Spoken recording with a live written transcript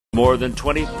More than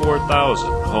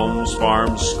 24,000 homes,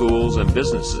 farms, schools, and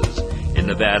businesses in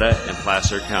Nevada and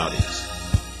Placer counties.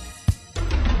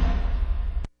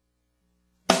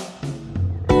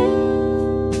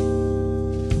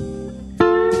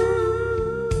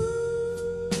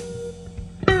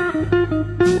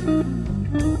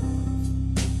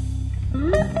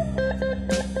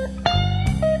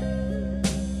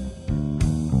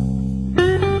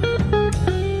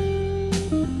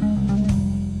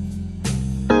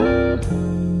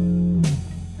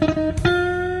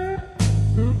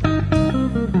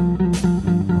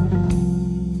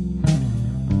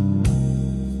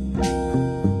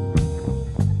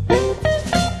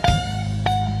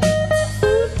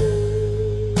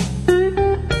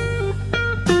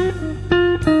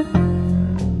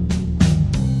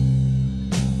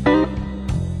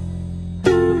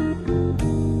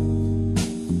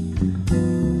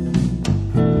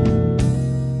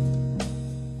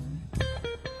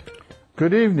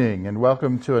 Good evening and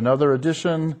welcome to another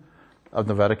edition of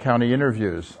Nevada County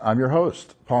Interviews. I'm your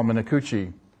host, Paul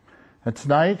Minicucci. And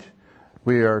tonight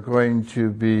we are going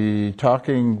to be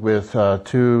talking with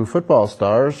two football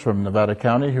stars from Nevada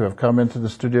County who have come into the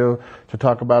studio to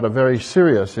talk about a very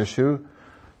serious issue,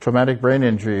 traumatic brain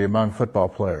injury among football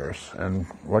players, and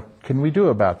what can we do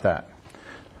about that.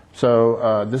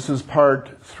 So this is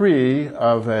part 3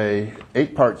 of a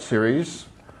 8-part series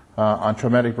on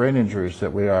traumatic brain injuries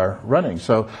that we are running.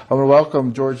 So I want to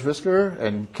welcome George Visger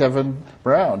and Kevin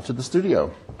Brown to the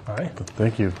studio. All right.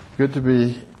 Thank you. Good to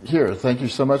be here. Thank you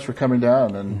so much for coming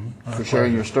down and for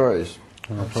sharing your stories.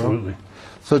 Absolutely.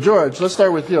 So George, let's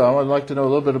start with you. I would like to know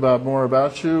a little bit more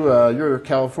about you. You're a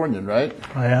Californian, right?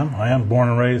 I am born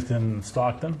and raised in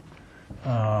Stockton.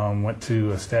 Went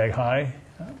to Stag High,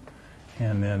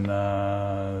 and then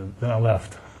I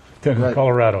left to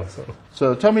Colorado.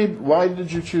 So tell me, why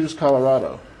did you choose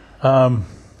Colorado? Growing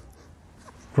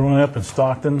up in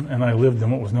Stockton, and I lived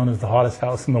in what was known as the hottest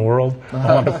house in the world.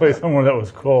 I wanted to play somewhere that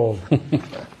was cold.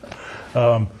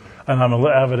 And I'm an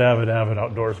avid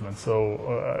outdoorsman. So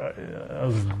I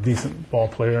was a decent ball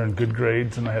player and good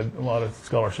grades, and I had a lot of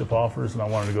scholarship offers, and I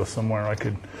wanted to go somewhere I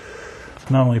could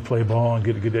not only play ball and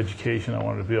get a good education, I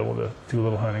wanted to be able to do a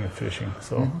little hunting and fishing.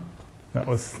 So that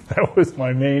was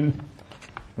my main.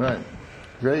 Right.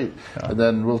 Great. Yeah. And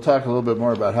then we'll talk a little bit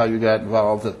more about how you got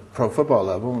involved at pro football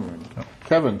level. Yeah.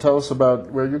 Kevin, tell us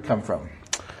about where you come from.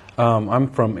 I'm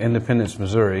from Independence,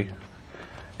 Missouri.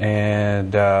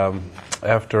 And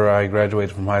after I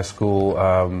graduated from high school,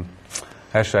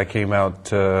 actually I came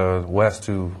out west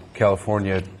to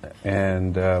California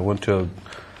and went to a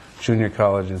junior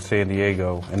college in San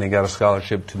Diego, and then got a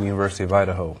scholarship to the University of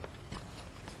Idaho.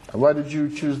 And why did you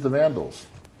choose the Vandals?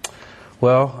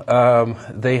 Well,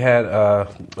 they had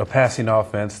a passing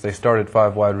offense. They started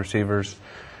 5 wide receivers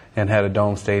and had a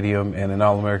dome stadium and an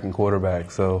All-American quarterback.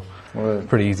 So,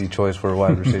 pretty easy choice for a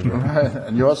wide receiver. Right.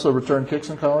 And you also returned kicks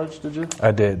in college, did you?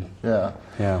 I did. Yeah.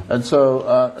 Yeah. And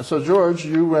so George,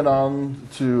 you went on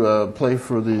to play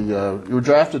for the. You were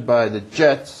drafted by the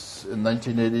Jets in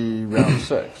 1980, round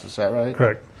 6. Is that right?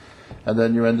 Correct. And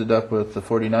then you ended up with the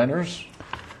 49ers.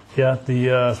 Yeah,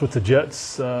 with the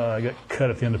Jets, I got cut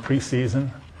at the end of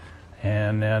preseason,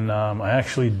 and then I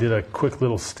actually did a quick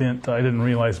little stint. I didn't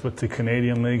realize, but the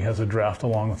Canadian League has a draft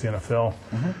along with the NFL.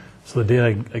 Mm-hmm. So the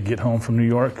day I get home from New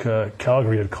York,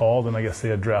 Calgary had called, and I guess they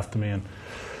had drafted me, and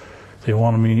they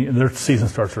wanted me. Their season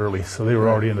starts early, so they were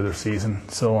already into their season.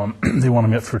 So they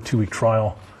wanted me up for a 2-week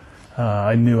trial.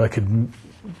 I knew I could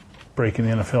break in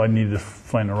the NFL. I needed to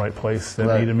find the right place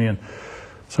that needed me, and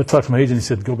so I talked to my agent. He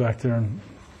said, "Go back there and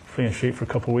stay in shape for a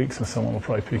couple of weeks, and someone will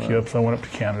probably pick you up." So I went up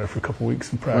to Canada for a couple of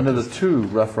weeks and practiced. One of the 2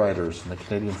 Rough Riders in the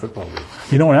Canadian Football League.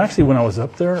 You know, and actually when I was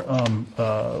up there,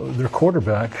 their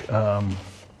quarterback,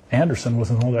 Anderson,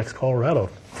 was an old ex-Colorado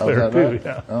player too. Right?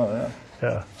 Yeah. Oh, yeah.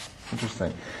 Yeah.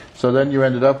 Interesting. So then you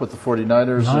ended up with the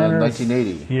 49ers in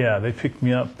 1980. Yeah, they picked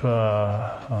me up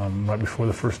right before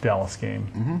the first Dallas game.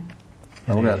 Mm-hmm.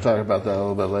 And we're going to talk about that a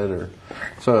little bit later.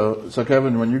 So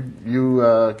Kevin, when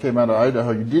you came out of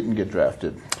Idaho, you didn't get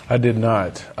drafted. I did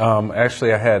not.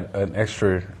 Actually, I had an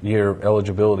extra year of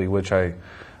eligibility, which I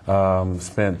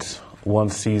spent 1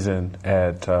 season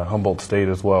at Humboldt State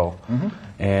as well,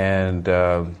 and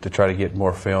to try to get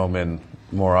more film and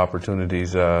more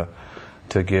opportunities to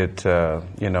get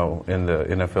in the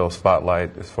NFL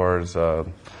spotlight as far as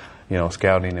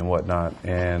scouting and whatnot.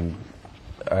 And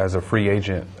as a free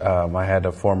agent, I had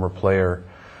a former player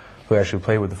who actually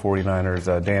played with the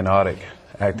 49ers, Dan Audick,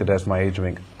 acted as my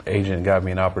agent, got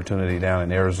me an opportunity down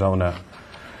in Arizona,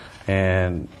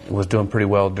 and was doing pretty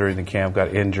well during the camp,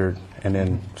 got injured, and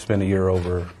then spent a year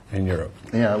over in Europe.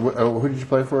 Yeah. Who did you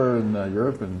play for in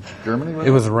Europe and Germany?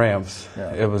 It was Rams.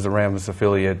 Yeah. It was the Rams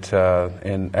affiliate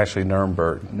in actually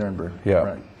Nuremberg. Nuremberg. Yeah.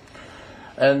 Right.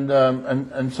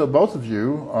 And so both of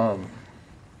you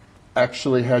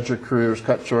actually had your careers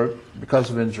cut short because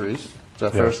of injuries. Is that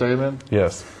a fair statement?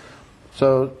 Yes.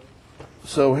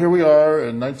 So here we are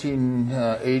in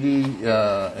 1980,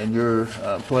 and you're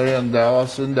playing in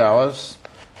Dallas, and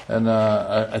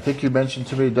I think you mentioned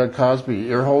to me Doug Cosby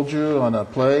earholed you on a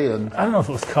play, and I don't know if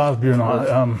it was Cosby or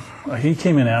not. He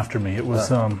came in after me. It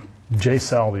was Jay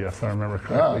Salvi, if I remember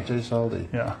correctly. Jay Saldi.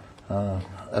 Yeah.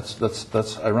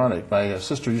 That's ironic. My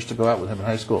sister used to go out with him in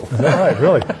high school. Is that right?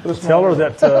 Really? Tell her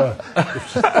that.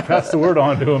 Pass the word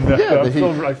on to him. That,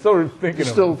 I'm still thinking.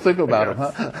 Still think about him,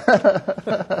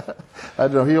 huh? I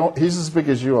don't know. He's as big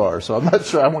as you are, so I'm not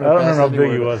sure. I don't remember how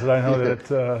big he was, but I know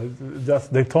that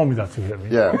they told me that's who hit me.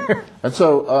 Yeah. And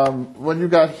so when you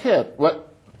got hit, what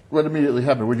immediately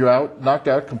happened? Were you knocked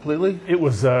out completely? It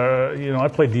was I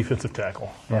played defensive tackle,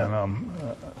 and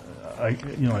I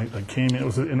came in. It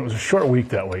was a short week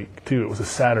that week too. It was a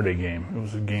Saturday game. It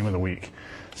was a game of the week.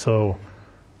 So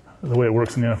the way it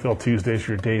works in the NFL, Tuesdays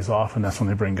are your days off, and that's when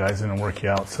they bring guys in and work you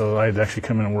out. So I had actually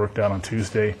come in and worked out on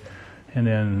Tuesday, and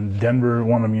then Denver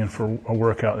wanted me in for a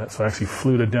workout. So I actually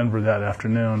flew to Denver that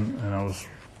afternoon, and I was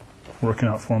working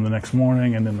out for them the next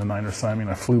morning. And then the Niners signed me,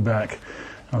 and I flew back.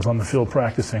 I was on the field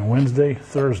practicing Wednesday,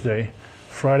 Thursday,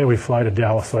 Friday. We fly to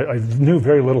Dallas. So I knew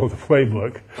very little of the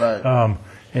playbook. Right.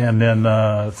 And then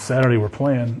Saturday we're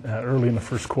playing early in the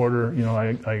first quarter.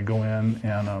 I go in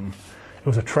and it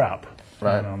was a trap.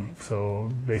 Right. And, so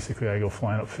basically I go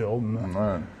flying upfield and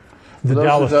Right. the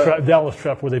Dallas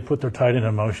trap where they put their tight end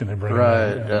in motion. They bring Right.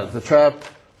 it in. Yeah. The trap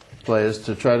play is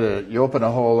to try to you open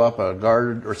a hole up, a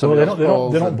guard or something. Well,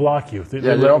 they don't block you. They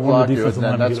don't block you, and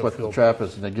then that's what the trap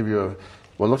is. And they give you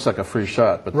what looks like a free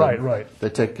shot, but right. They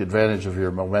take advantage of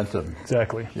your momentum.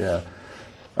 Exactly. Yeah.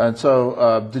 And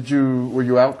so, were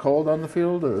you out cold on the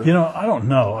field? Or? I don't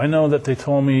know. I know that they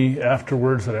told me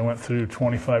afterwards that I went through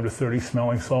 25 to 30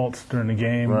 smelling salts during the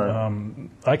game. Right.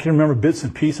 I can remember bits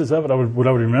and pieces of it. What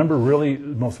I would remember really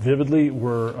most vividly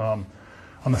were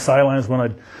on the sidelines when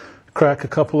I'd crack a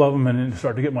couple of them and then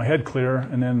start to get my head clear,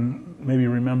 and then maybe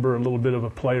remember a little bit of a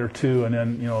play or two, and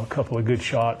then a couple of good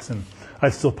shots, and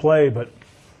I'd still play, but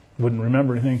wouldn't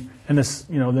remember anything. And this,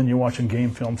 then you're watching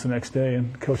game films the next day,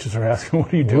 and coaches are asking,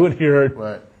 "What are you doing here?"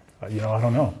 Right. I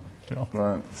don't know.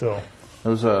 Right. So it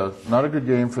was not a good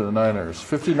game for the Niners.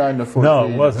 59-14. No,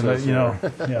 it wasn't.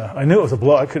 Yeah, I knew it was a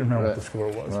blow. I couldn't remember what the score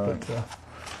was, right. but.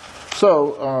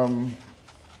 So,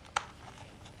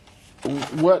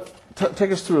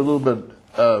 take us through a little bit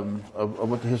of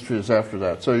what the history is after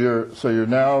that. So you're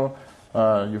now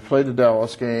you played the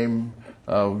Dallas game.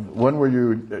 When were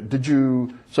you? Did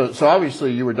you? So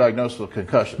obviously you were diagnosed with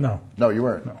concussion. No, you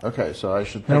weren't. No. Okay, so I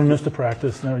should. Never missed a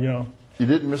practice. Never, You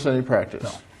didn't miss any practice.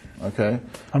 No. Okay.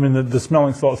 I mean, the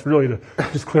smelling salts really to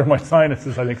just clear my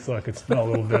sinuses. I think so I could smell a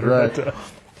little better. Right. But,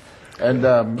 and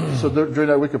so during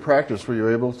that week of practice, were you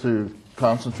able to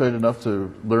concentrate enough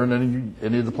to learn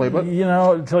any of the playbook?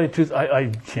 To tell you the truth,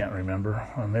 I can't remember.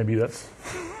 Maybe that's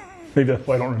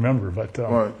why I don't remember. But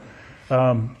Right.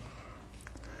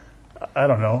 I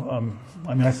don't know.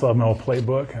 I still have my old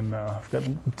playbook, and I've got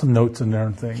some notes in there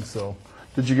and things. So,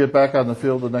 did you get back on the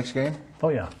field the next game? oh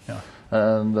yeah.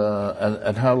 And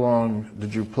how long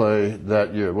did you play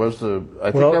that year? I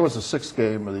think that was the sixth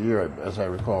game of the year, as I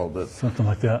recall. But something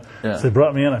like that. Yeah. So they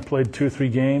brought me in. I played 2 or 3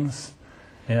 games,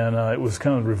 and it was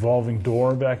kind of a revolving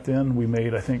door back then. We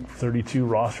made, I think, 32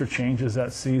 roster changes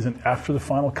that season after the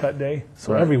final cut day.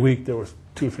 So Right. every week there was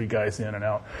 2 or 3 guys in and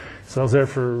out. So I was there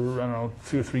for,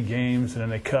 2 or 3 games, and then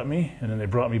they cut me, and then they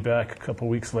brought me back a couple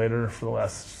of weeks later for the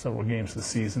last several games of the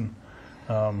season.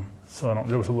 So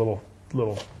there was a little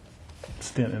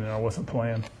stint in there I wasn't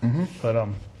playing. Mm-hmm. But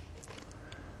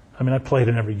I played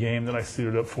in every game that I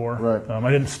suited up for. Right.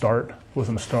 I didn't start,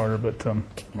 wasn't a starter, but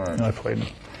Right. I played.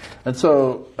 And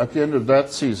so at the end of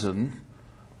that season,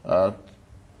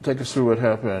 take us through what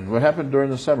happened. What happened during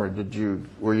the summer?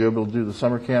 Were you able to do the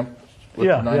summer camp with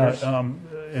the Niners?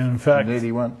 In fact, in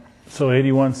 81? So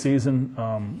 81 season,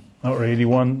 or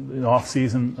 81 off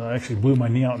season, I actually blew my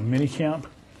knee out in mini camp.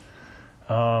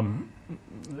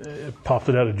 It popped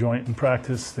it out of joint in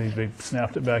practice. They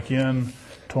snapped it back in,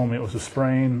 told me it was a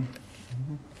sprain.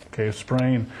 Okay, a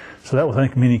sprain. So that was, I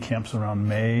think, mini camps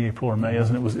around April or May,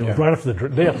 isn't it? It was right after the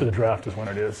day after the draft is when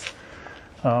it is.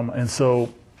 And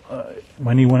so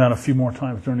my knee went out a few more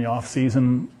times during the off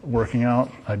season working out.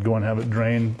 I'd go and have it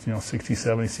drained, 60,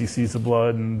 70 cc's of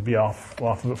blood, and be off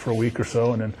of it for a week or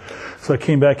so. And then, so I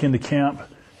came back into camp,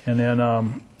 and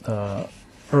then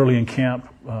early in camp,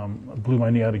 blew my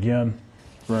knee out again.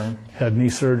 Right. Had knee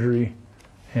surgery,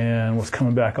 and was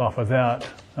coming back off of that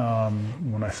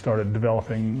when I started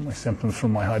developing my symptoms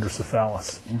from my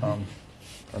hydrocephalus.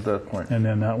 At that point. And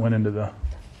then that went into the...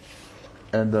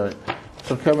 And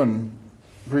so, Kevin,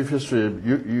 brief history.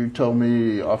 You told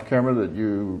me off camera that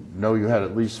you had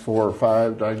at least 4 or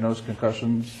 5 diagnosed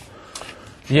concussions.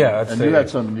 Yeah, I'd And say you had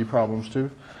some knee problems too?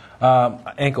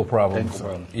 ankle problems. Ankle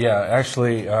problems. Yeah,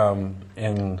 actually,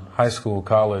 in high school,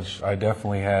 college, I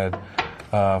definitely had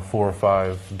 4 or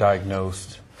 5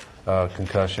 diagnosed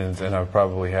concussions, and I've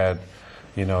probably had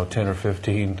 10 or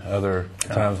 15 other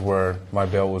times where my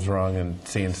bell was rung and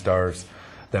seeing stars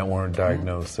that weren't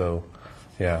diagnosed. So,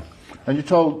 yeah. And you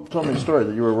told me a story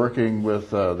that you were working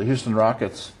with the Houston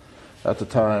Rockets at the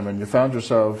time, and you found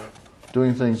yourself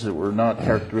doing things that were not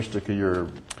characteristic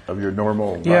of your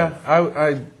normal life. Yeah,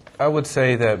 I would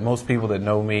say that most people that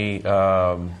know me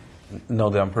know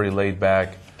that I'm pretty laid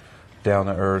back, down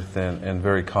to earth, and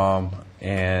very calm.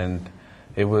 And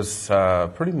it was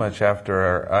pretty much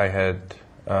after I had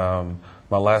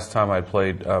my last time I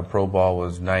played pro ball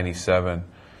was '97,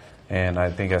 and I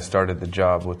think I started the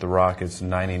job with the Rockets in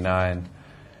 '99,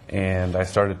 and I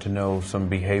started to know some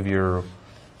behavior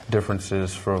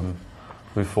differences from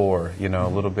before, a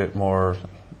little bit more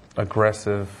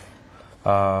aggressive,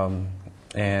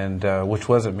 and which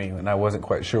wasn't me, and I wasn't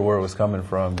quite sure where it was coming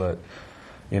from, but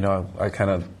I kind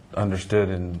of understood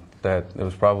and that it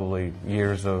was probably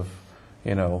years of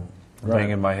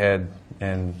banging my head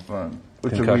and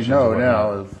which we concussions know and now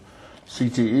whatnot. of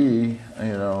CTE,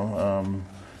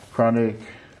 chronic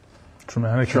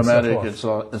Traumatic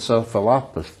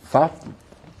encephalopathy.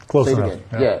 Close Say it enough.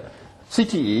 again. Yeah.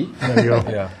 CTE. There you go.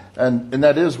 Yeah. And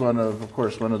that is one of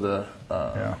the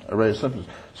array of symptoms.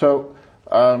 So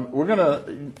we're gonna,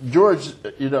 George,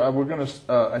 we're gonna,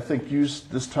 I think, use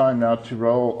this time now to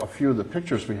roll a few of the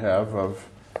pictures we have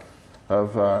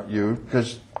of you,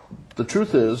 because the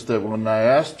truth is that when I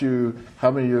asked you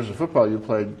how many years of football you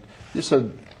played, you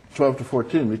said 12 to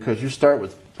 14 because you start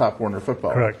with Pop Warner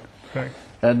football. Correct.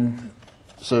 And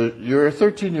so you're a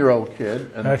 13-year-old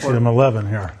kid. And Actually, I'm 11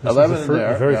 here. This 11 is in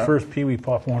there, the very yeah. first Pee Wee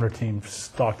Pop Warner team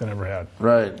Stockton ever had.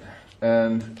 Right.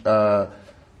 And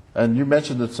you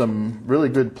mentioned that some really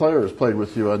good players played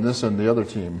with you on this and the other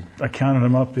team. I counted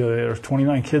them up. There was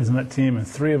 29 kids in that team, and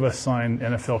 3 of us signed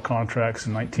NFL contracts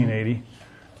in 1980.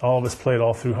 All of us played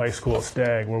all through high school at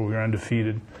Stagg, where we were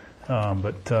undefeated.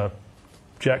 But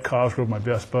Jack Cosgrove, my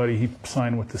best buddy, he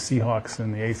signed with the Seahawks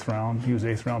in the 8th round. He was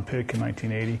 8th round pick in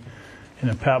 1980.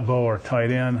 And then Pat Bowe, our tight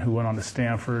end, who went on to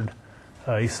Stanford,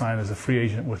 he signed as a free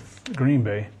agent with Green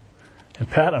Bay. And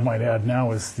Pat, I might add,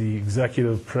 now is the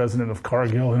executive president of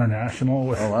Cargill International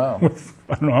with, with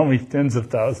I don't know how many tens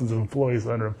of thousands of employees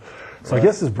under him. So I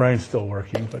guess his brain's still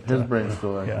working. But his brain's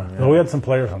still working. Yeah. So we had some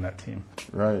players on that team.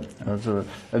 Right. Absolutely.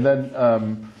 And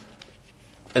then,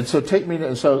 and so take me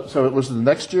to, so it was the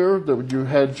next year that you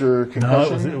had your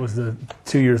concussion? No, it was the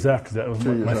 2 years after that. It was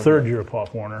my third year of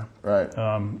Pop Warner. Right.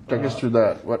 Take us through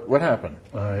that. What happened?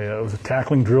 It was a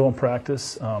tackling drill in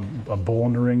practice, a bull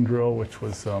in the ring drill, which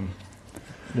was...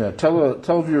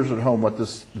 tell viewers at home what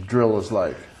this drill is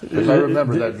like, because I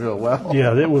remember that drill well.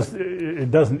 Yeah,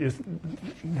 it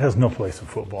has no place in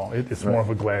football. It's more of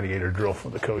a gladiator drill for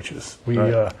the coaches.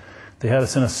 They had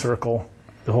us in a circle,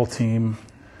 the whole team,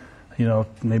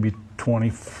 maybe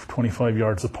 20, 25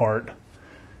 yards apart,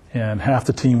 and half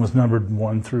the team was numbered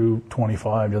 1 through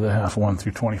 25, the other half 1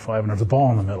 through 25, and there's a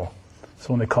ball in the middle.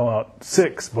 So when they call out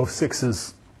 6, both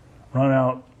 6s run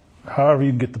out. However you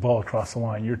can get the ball across the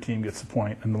line, your team gets the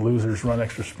point, and the losers run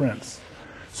extra sprints.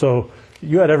 So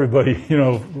you had everybody,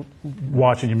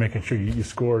 watching you, making sure you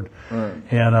scored. Right.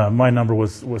 And my number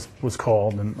was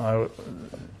called, and I,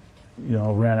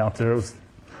 ran out there.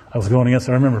 I was going against.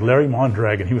 I remember Larry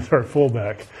Mondragon. He was our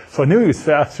fullback, so I knew he was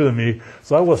faster than me.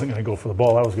 So I wasn't going to go for the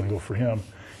ball. I was going to go for him.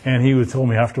 And he told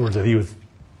me afterwards that he was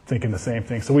thinking the same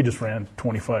thing. So we just ran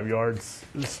 25 yards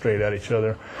straight at each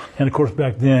other. And of course,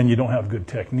 back then you don't have good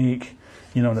technique,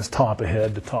 and it's top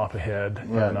ahead to top ahead.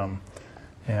 Right.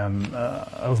 And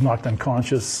I was knocked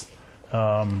unconscious.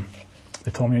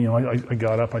 They told me, I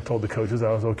got up. I told the coaches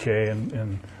I was okay.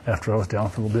 And after I was down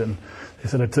for a little bit, and they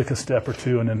said I took a step or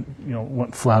two and then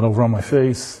went flat over on my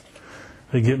face.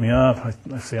 They get me up.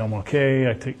 I say I'm okay.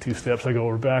 I take 2 steps. I go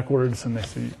over backwards, and they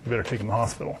say you better take him to the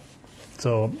hospital.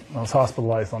 So I was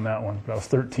hospitalized on that one. But I was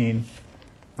 13.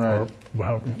 Right.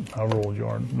 However old you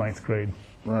are, 9th grade.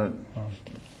 Right.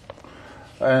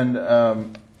 And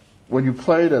when you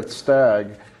played at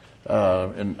Stagg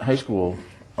in high school,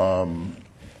 were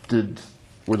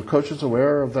the coaches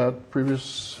aware of that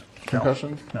previous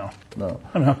concussions? No. No.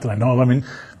 I mean, not that I know of. I mean,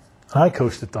 I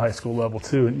coached at the high school level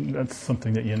too, and that's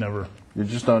something that you never. You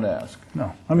just don't ask.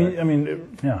 No. I mean, it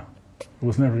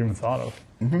was never even thought of.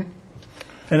 Mm-hmm.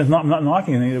 And it's not, I'm not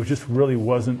knocking anything. It just really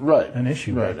wasn't an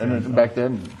issue. Right. Back then. Back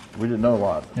then, we didn't know a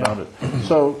lot about it.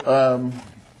 So,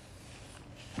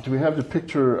 do we have the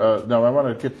picture? Now, I want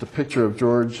to get the picture of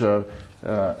George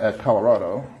at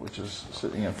Colorado, which is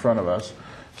sitting in front of us.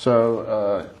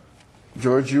 So,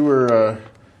 George, you were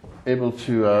able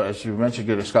to, as you mentioned,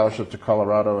 get a scholarship to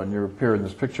Colorado, and you appear in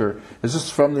this picture. Is this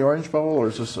from the Orange Bowl, or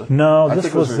is this a... No, I this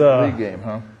think it was a league game,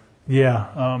 huh?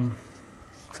 Yeah.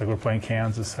 Looks like we're playing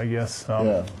Kansas, I guess.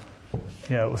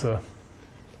 Yeah, it was a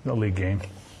league game.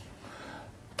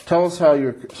 Tell us how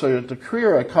the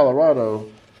career at Colorado,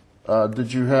 you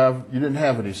didn't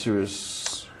have any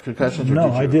serious concussions? Or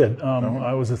No, I did. No?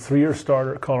 I was a 3-year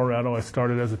starter at Colorado. I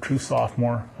started as a true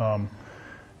sophomore.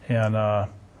 And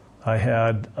I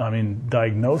had,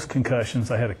 diagnosed concussions.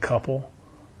 I had a couple,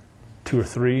 2 or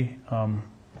 3.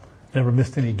 Never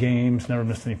missed any games, never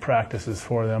missed any practices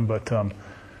for them. But, and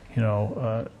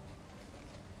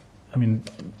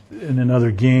in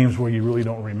other games where you really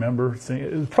don't remember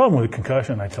things. The problem with a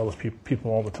concussion, I tell this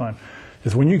people all the time,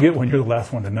 is when you get one, you're the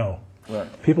last one to know. Right.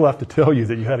 People have to tell you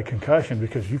that you had a concussion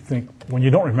because you think when you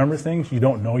don't remember things, you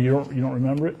don't know you don't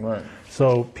remember it. Right.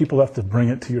 So people have to bring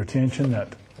it to your attention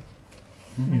that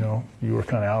you were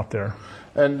kind of out there.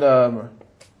 And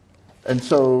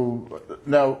so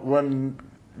now when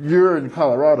you're in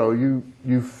Colorado,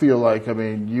 you feel like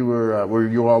you were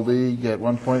you all league at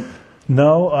one point?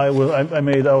 No, I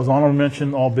was honorable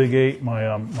mention All Big 8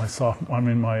 my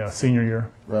senior year.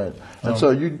 Right. And so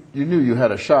you knew you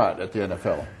had a shot at the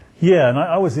NFL. Yeah, and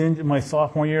I was in my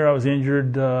sophomore year. I was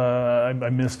injured. I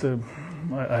missed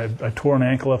I tore an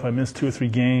ankle up. I missed 2 or 3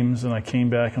 games, and I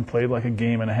came back and played like a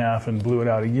game and a half and blew it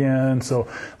out again. So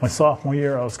my sophomore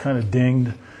year, I was kind of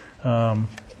dinged.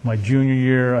 My junior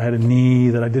year, I had a knee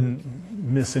that I didn't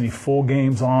miss any full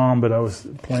games on, but I was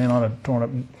playing on a torn up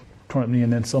knee.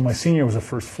 And then so my senior was the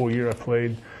first full year I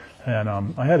played, and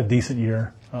I had a decent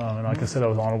year. And like I said, I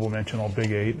was honorable mention All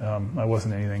Big 8. I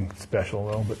wasn't anything special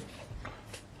though, but.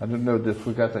 I didn't know if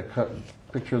we got that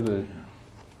picture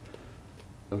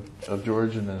of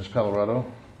George in his Colorado.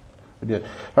 We did.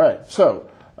 All right. So,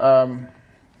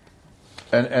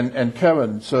 and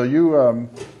Kevin, so you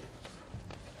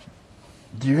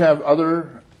do you have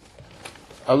other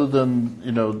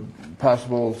than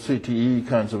possible CTE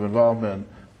kinds of involvement?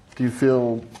 Do you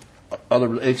feel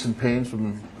other aches and pains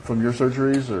from your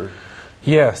surgeries, or?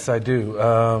 Yes, I do.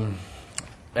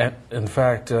 In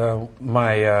fact,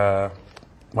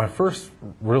 my first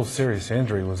real serious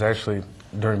injury was actually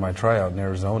during my tryout in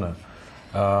Arizona.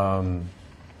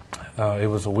 It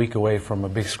was a week away from a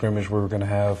big scrimmage we were going to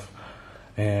have,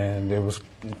 and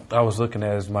I was looking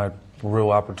at it as my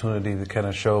real opportunity to kind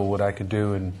of show what I could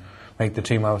do and make the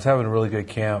team. I was having a really good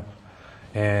camp,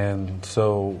 and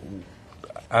so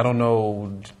I don't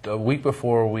know. A week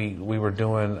before we were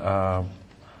doing, I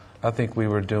think we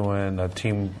were doing a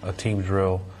team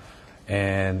drill,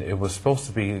 and it was supposed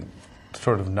to be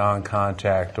sort of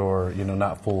non-contact or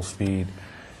not full speed,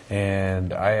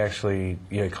 and I actually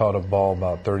caught a ball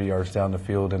about 30 yards down the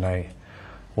field, and I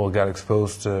got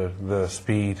exposed to the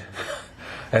speed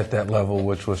at that level,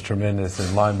 which was tremendous. And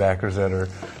linebackers that are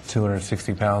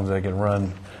 260 pounds that can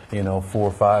run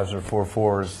 4.5s or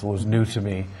 4.4s was new to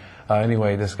me.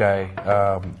 Anyway, this guy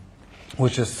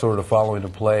was just sort of following the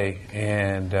play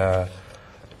and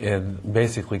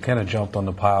basically kind of jumped on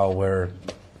the pile where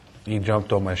he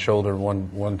jumped on my shoulder.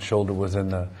 One shoulder was in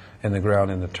the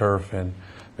ground in the turf, and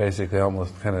basically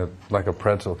almost kind of like a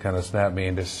pretzel kind of snapped me,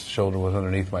 and this shoulder was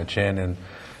underneath my chin and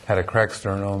had a cracked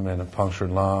sternum and a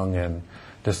punctured lung and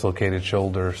dislocated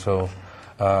shoulder. So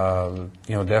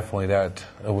definitely that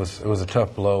it was a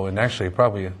tough blow, and actually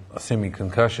probably a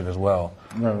semi-concussion as well.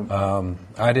 No.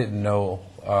 I didn't know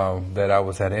that I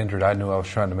was that injured. I knew I was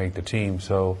trying to make the team,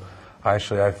 so I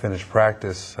finished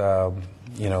practice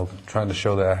trying to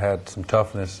show that I had some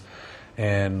toughness,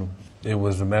 and it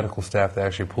was the medical staff that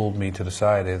actually pulled me to the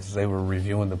side as they were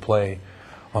reviewing the play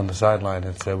on the sideline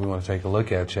and said, "We want to take a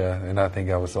look at you." And I think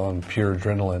I was on pure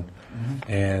adrenaline.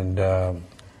 Mm-hmm. And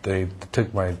they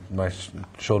took my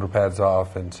shoulder pads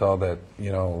off and saw that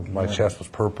my chest was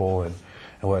purple and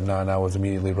whatnot, and I was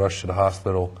immediately rushed to the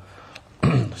hospital.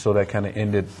 So that kind of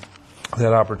ended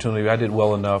that opportunity. I did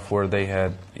well enough where they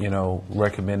had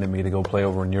recommended me to go play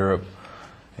over in Europe,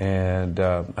 and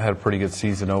I had a pretty good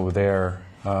season over there.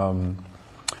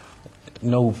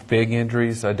 No big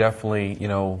injuries. I definitely,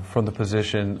 from the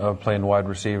position of playing wide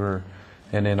receiver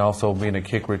and then also being a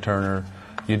kick returner,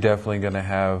 you're definitely going to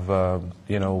have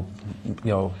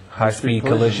high-speed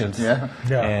collisions. Yeah.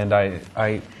 And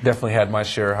I definitely had my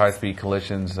share of high-speed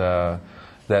collisions that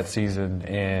season,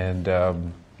 and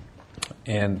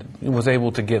was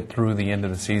able to get through the end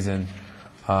of the season.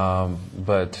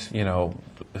 But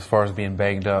as far as being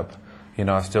banged up,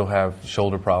 I still have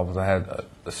shoulder problems. I had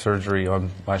a surgery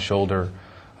on my shoulder.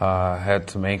 Had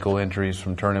some ankle injuries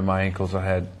from turning my ankles. I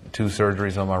had 2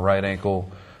 surgeries on my right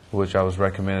ankle, which I was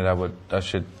recommended I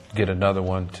should get another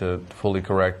one to fully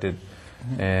correct it.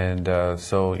 And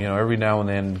so every now and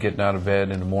then getting out of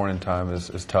bed in the morning time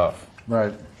is tough.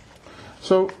 Right.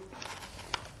 So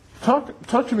talk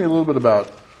to me a little bit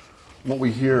about what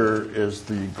we hear is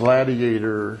the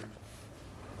gladiator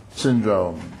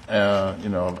syndrome,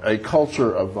 a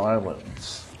culture of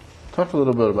violence. Talk a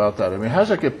little bit about that. I mean, how does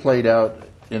that get played out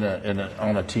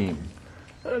on a team?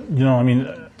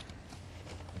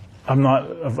 I'm not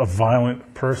a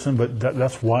violent person, but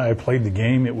that's why I played the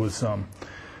game. It was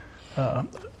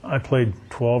I played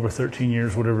 12 or 13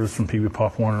 years, whatever it is, from Pee Wee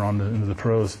Pop Warner on into the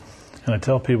pros. And I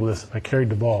tell people this: I carried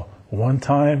the ball one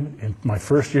time in my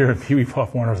first year in Pee Wee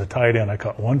Pop Warner as a tight end. I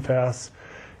caught 1 pass,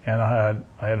 and I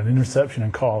had an interception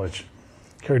in college.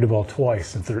 Carried the ball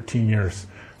twice in 13 years.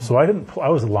 So I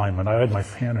was a lineman. I had my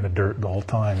hand in the dirt the whole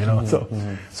time,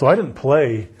 So I didn't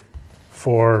play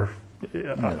for.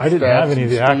 I didn't have any of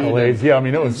the accolades.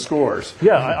 It was scores.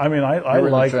 Yeah, I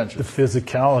liked the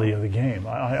physicality of the game.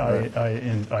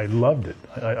 I loved it.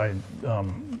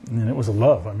 And it was a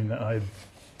love. I had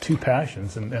 2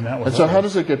 passions, and that was. And so, how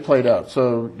does it get played out?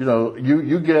 So,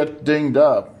 you get dinged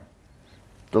up.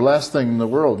 The last thing in the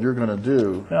world you're going to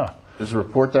do is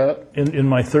report that. In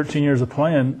my 13 years of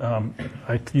playing,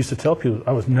 I used to tell people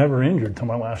I was never injured until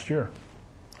my last year.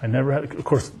 I never had. Of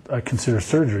course, I consider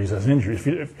surgeries as injuries.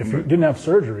 If you didn't have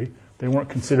surgery, they weren't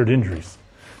considered injuries.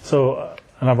 So,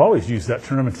 and I've always used that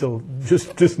term until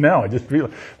just now. I just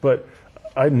realized, but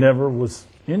I never was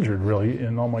injured really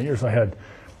in all my years. I had,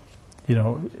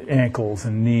 ankles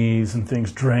and knees and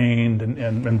things drained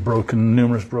and broken,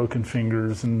 numerous broken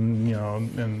fingers and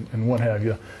what have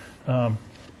you.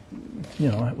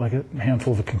 Like a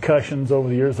handful of concussions over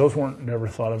the years. Those weren't never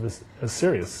thought of as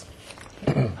serious.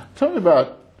 Tell me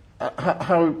about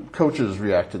how coaches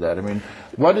react to that. I mean,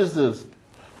 what is the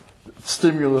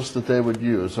stimulus that they would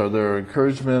use? Are there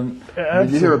encouragement?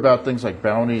 You hear about things like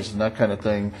bounties and that kind of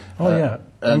thing. Oh, yeah.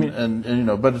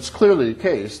 But it's clearly the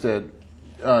case that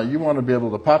you want to be able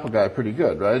to pop a guy pretty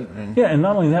good, right? And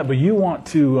not only that, but you want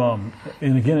to,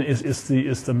 and again, it's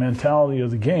the mentality of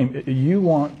the game. You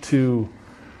want to,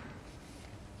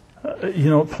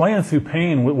 playing through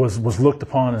pain was looked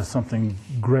upon as something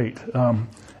great.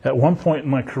 At one point in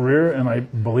my career, and I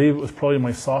believe it was probably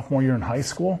my sophomore year in high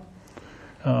school,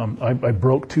 I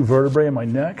broke 2 vertebrae in my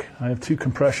neck. I have 2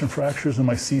 compression fractures in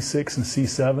my C6 and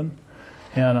C7,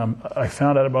 and I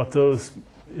found out about those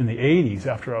in the 80s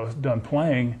after I was done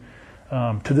playing.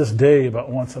 To this day,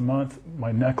 about once a month,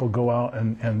 my neck will go out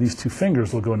and these 2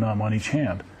 fingers will go numb on each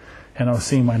hand. And I was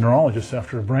seeing my neurologist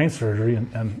after a brain surgery,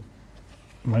 and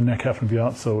my neck happened to be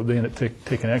out, so they ended up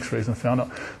taking x-rays and found out.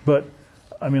 But,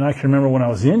 I can remember when I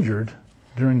was injured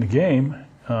during the game,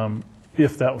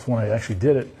 if that was when I actually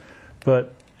did it,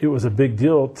 but it was a big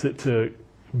deal to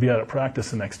be out of practice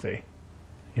the next day.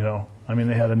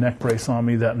 They had a neck brace on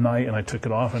me that night, and I took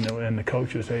it off, and the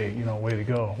coaches, hey, way to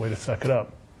go, way to suck it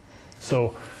up.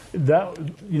 So that,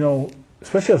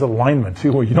 especially as a lineman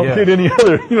too, where you don't get any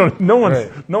other, no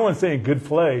one's saying good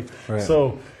play. Right.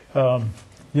 So,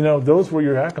 those were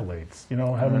your accolades.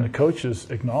 Having the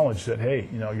coaches acknowledge that, hey,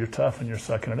 you're tough and you're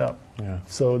sucking it up. Yeah.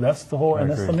 So that's the whole,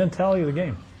 that's the mentality of the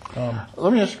game.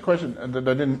 Let me ask you a question that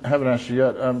I haven't asked you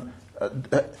yet.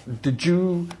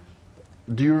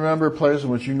 Do you remember plays in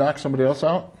which you knocked somebody else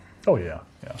out? Oh yeah.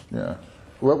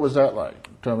 What was that like?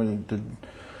 Tell me.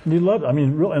 You loved.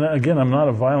 And again, I'm not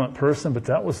a violent person, but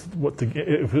that was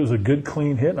if it was a good,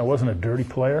 clean hit. And I wasn't a dirty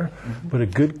player, but a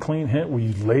good, clean hit where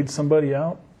you laid somebody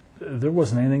out. There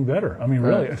wasn't anything better.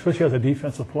 Really, especially as a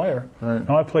defensive player. Right.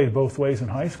 Now I played both ways in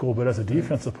high school, but as a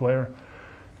defensive player,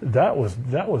 that was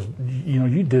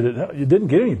you did it. You didn't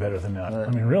get any better than that.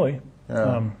 Right. Really.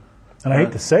 Yeah. And I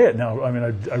hate to say it now. I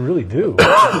really do.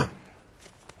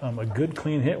 A good,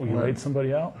 clean hit where you laid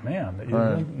somebody out, man.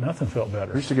 Nothing felt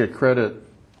better. We used to get credit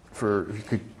for if you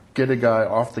could get a guy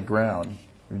off the ground,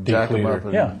 jack him up,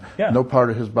 and no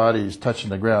part of his body is touching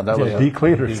the ground. That was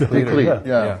decleater.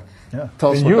 Yeah.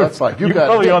 Tell us what that's like. You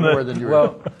got more than you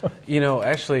were. Well,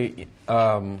 actually,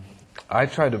 I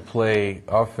tried to play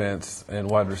offense and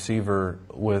wide receiver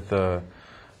with a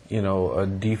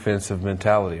defensive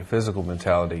mentality, a physical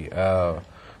mentality.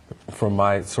 From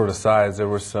my sort of size, there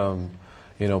were some,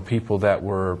 people that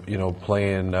were,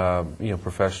 playing,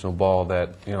 professional ball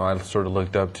that, I sort of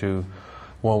looked up to.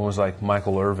 One was like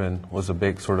Michael Irvin was a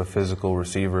big sort of physical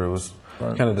receiver. It was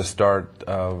kind of the start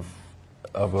of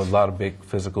a lot of big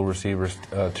physical receivers.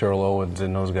 Terrell Owens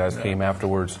and those guys came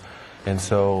afterwards. And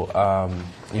so,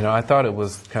 I thought it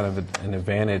was kind of an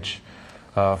advantage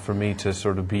for me to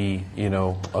sort of be,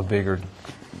 a bigger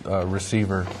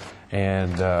receiver.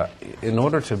 And in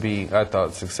order to be, I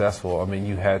thought, successful,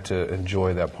 you had to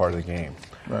enjoy that part of the game.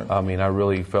 Right. I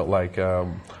really felt like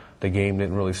the game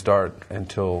didn't really start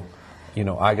until,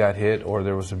 I got hit or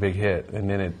there was a big hit, and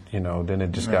then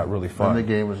it just got really fun. And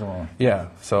the game was on. Yeah.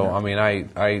 So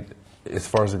I as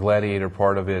far as the gladiator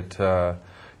part of it,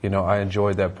 I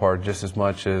enjoyed that part just as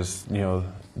much as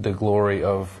the glory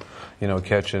of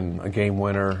catching a game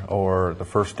winner or the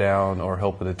first down or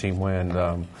helping the team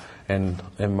win. And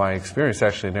in my experience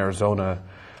actually in Arizona,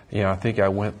 I think I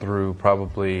went through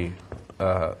probably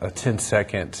a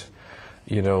 10-second,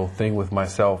 thing with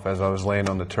myself as I was laying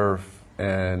on the turf,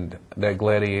 and that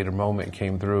gladiator moment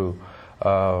came through.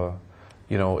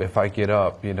 If I get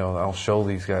up, I'll show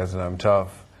these guys that I'm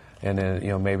tough, and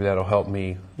then maybe that'll help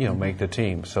me, make the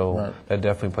team. So that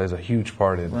definitely plays a huge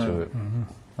part into it. Mm-hmm.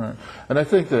 Right. And I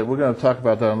think that we're going to talk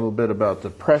about that in a little bit, about the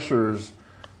pressures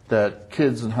that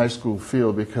kids in high school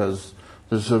feel, because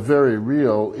there's a very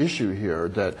real issue here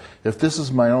that if this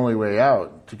is my only way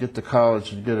out to get to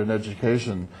college and get an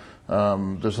education,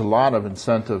 there's a lot of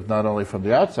incentive not only from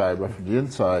the outside but from the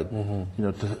inside,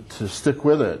 to stick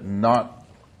with it and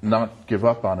not give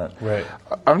up on it. Right.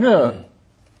 I'm going to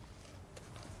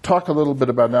talk a little bit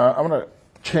about now. I'm going to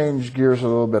change gears a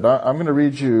little bit. I'm going to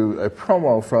read you a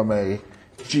promo from a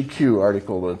GQ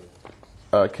article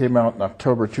that came out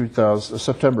in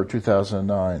September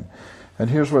 2009. And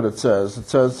here's what it says. It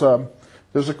says,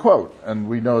 there's a quote, and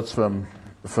we know it's from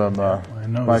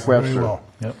Mike Webster. Well.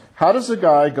 Yep. How does a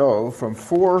guy go from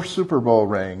 4 Super Bowl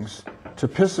rings to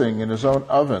pissing in his own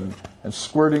oven and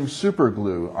squirting super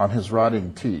glue on his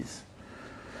rotting teeth?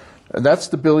 And that's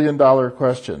the billion-dollar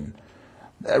question.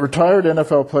 Retired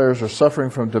NFL players are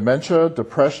suffering from dementia,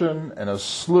 depression, and a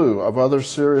slew of other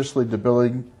seriously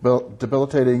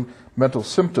debilitating mental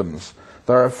symptoms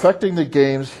that are affecting the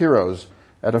game's heroes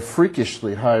at a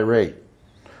freakishly high rate.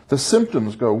 The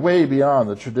symptoms go way beyond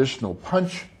the traditional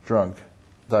punch-drunk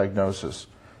diagnosis.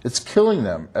 It's killing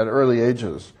them at early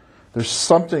ages. There's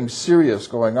something serious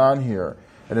going on here,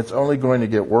 and it's only going to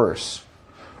get worse.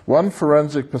 One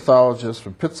forensic pathologist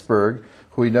from Pittsburgh,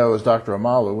 who we know as Dr.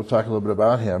 Amalu, we'll talk a little bit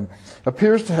about him,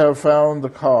 appears to have found the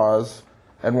cause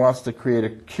and wants to create a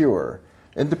cure.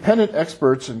 Independent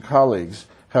experts and colleagues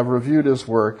have reviewed his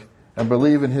work and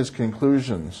believe in his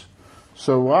conclusions.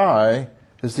 So why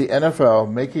is the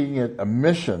NFL making it a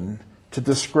mission to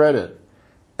discredit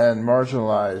and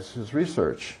marginalize his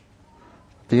research?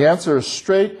 The answer is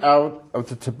straight out of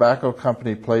the tobacco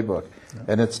company playbook,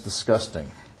 and it's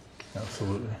disgusting.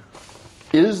 Absolutely.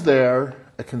 Is there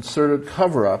a concerted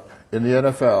cover-up in the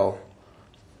NFL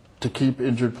to keep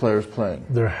injured players playing?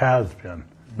 There has been,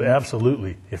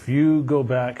 absolutely. If you go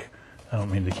back, I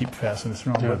don't mean to keep passing this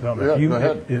around, but go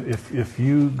ahead. If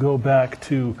you go back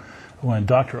to when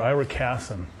Dr. Ira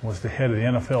Kassan was the head of the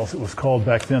NFL, it was called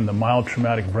back then the Mild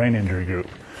Traumatic Brain Injury Group.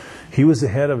 He was the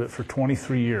head of it for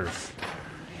 23 years.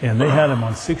 And they had him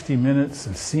on 60 Minutes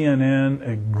and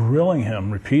CNN grilling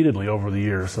him repeatedly over the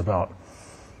years about,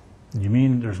 you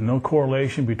mean there's no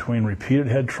correlation between repeated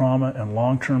head trauma and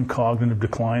long-term cognitive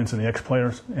declines in the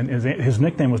ex-players? And his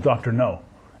nickname was Dr. No.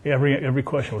 Every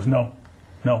question was no,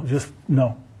 just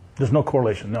no. There's no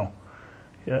correlation, no.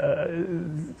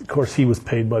 Of course, he was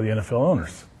paid by the NFL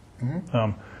owners.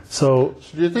 Mm-hmm. So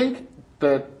do you think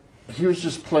that he was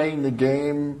just playing the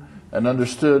game and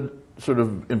understood sort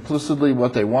of implicitly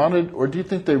what they wanted, or do you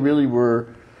think they really were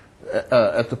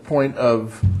at the point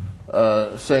of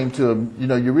saying to him,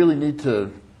 you really need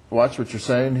to watch what you're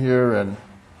saying here? And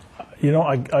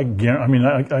I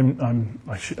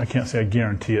can't say I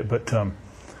guarantee it, but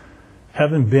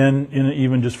having been in it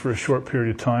even just for a short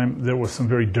period of time, there was some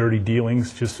very dirty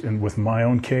dealings just with my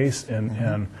own case,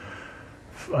 and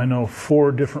I know 4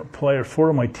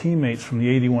 of my teammates from the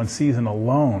 '81 season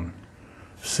alone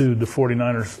sued the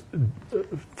 49ers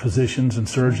physicians and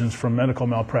surgeons for medical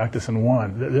malpractice and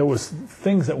won. There was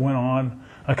things that went on.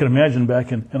 I could imagine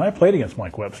back in, and I played against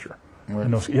Mike Webster. Right.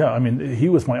 He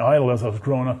was my idol as I was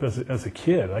growing up as a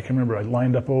kid. I can remember I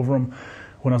lined up over him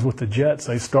when I was with the Jets.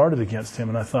 I started against him,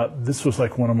 and I thought this was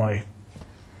like one of my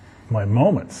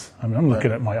moments. I'm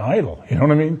looking at my idol, you know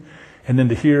what I mean? And then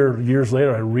to hear years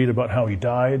later, I read about how he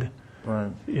died.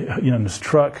 Right. In his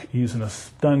truck, using a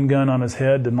stun gun on his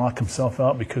head to knock himself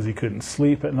out because he couldn't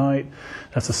sleep at night.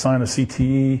 That's a sign of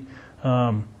CTE.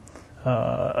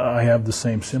 I have the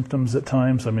same symptoms at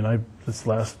times. I mean, this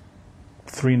last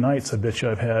 3 nights, I bet you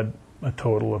I've had a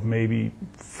total of maybe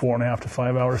 4.5 to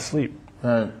 5 hours sleep.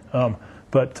 Right.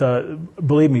 But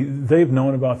believe me, they've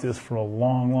known about this for a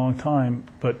long, long time.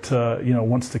 But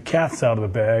once the cat's out of the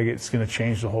bag, it's going to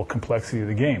change the whole complexity of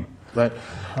the game. Right.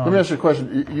 Let me ask you a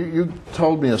question. You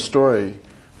told me a story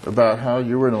about how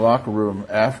you were in the locker room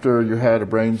after you had a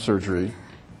brain surgery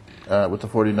with the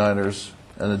 49ers,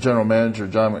 and the general manager,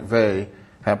 John McVay,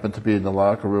 happened to be in the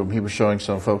locker room. He was showing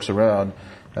some folks around,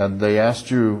 and they asked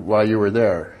you why you were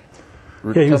there.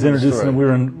 Yeah, he was introducing them. We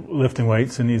were lifting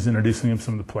weights, and he's introducing them to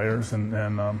some of the players, and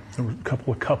there were a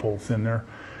couple of couples in there,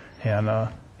 and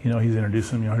he's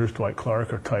introducing them. Here's Dwight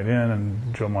Clark, our tight end,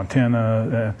 and Joe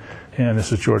Montana, and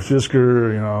this is George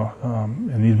Visger.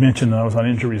 And he mentioned that I was on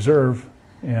injury reserve,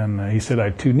 and he said I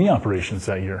had 2 knee operations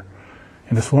that year.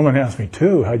 And this woman asked me,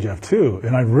 2? How'd you have 2?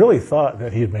 And I really thought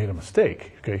that he had made a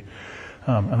mistake. Okay,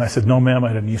 and I said, no, ma'am, I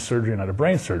had a knee surgery and I had a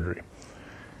brain surgery.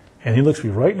 And he looks me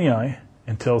right in the eye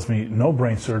and tells me, no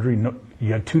brain surgery, no,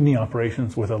 you had 2 knee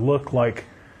operations, with a look like,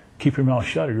 keep your mouth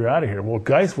shut or you're out of here. Well,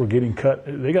 guys were getting cut.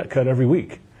 They got cut every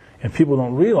week. And people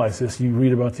don't realize this. You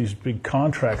read about these big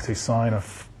contracts they sign, a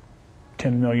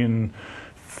 $10 million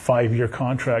 5-year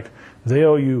contract. They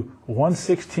owe you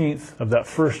 1/16 of that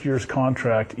first year's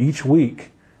contract each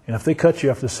week. And if they cut you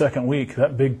after the second week,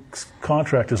 that big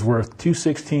contract is worth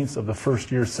 2/16 of the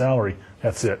first year's salary.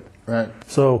 That's it. Right.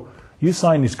 So you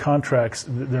sign these contracts,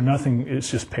 they're nothing,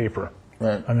 it's just paper.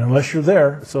 Right. I mean, unless you're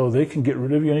there, so they can get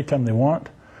rid of you anytime they want.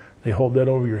 They hold that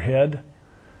over your head.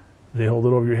 They hold it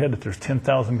over your head that there's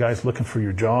 10,000 guys looking for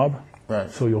your job.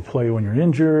 Right. So you'll play when you're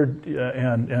injured.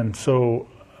 And so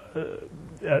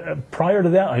prior to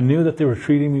that, I knew that they were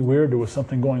treating me weird. There was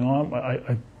something going on.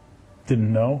 I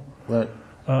didn't know. Right.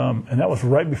 And that was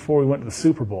right before we went to the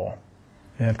Super Bowl.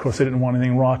 And, of course, they didn't want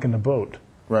anything rocking the boat.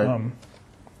 Right.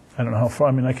 I don't know how far.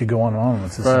 I mean, I could go on and on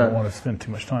with this. I don't want to spend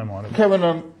too much time on it.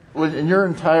 Kevin, in your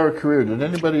entire career, did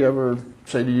anybody ever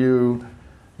say to you,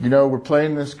 we're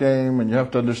playing this game, and you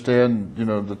have to understand,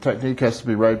 the technique has to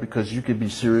be right because you could be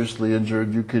seriously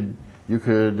injured. You could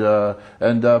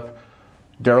end up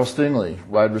Darryl Stingley,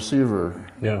 wide receiver.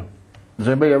 Yeah. Does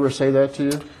anybody ever say that to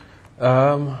you?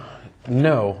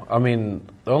 No. I mean,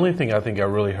 the only thing I think I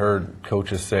really heard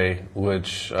coaches say,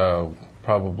 which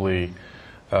probably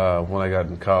when I got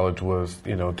in college, was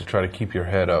to try to keep your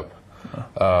head up.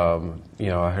 I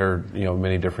heard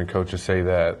many different coaches say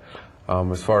that.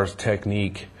 As far as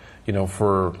technique,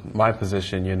 for my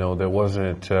position, there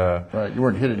wasn't. Right, you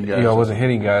weren't hitting guys. I wasn't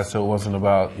hitting guys, so it wasn't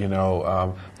about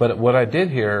But what I did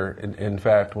hear, in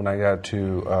fact, when I got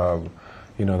to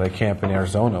that camp in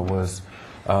Arizona, was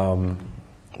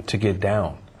to get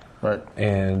down. Right.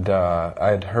 And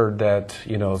I had heard that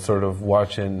sort of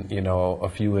watching a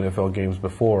few NFL games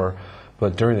before,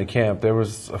 but during the camp there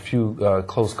was a few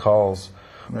close calls.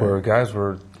 Right. Where guys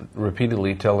were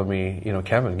repeatedly telling me,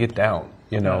 Kevin, get down.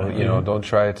 Don't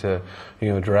try to,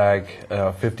 drag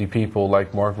 50 people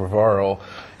like Mark Bavaro,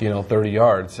 30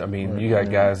 yards. I mean, you got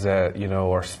guys that,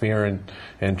 are spearing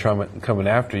and coming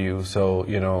after you. So,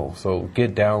 so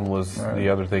get down was the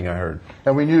other thing I heard.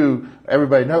 And we knew,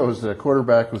 everybody knows that a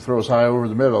quarterback who throws high over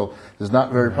the middle is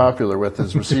not very popular with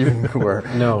his receiving corps.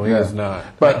 No, he is not.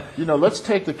 But, let's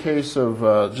take the case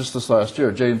of just this last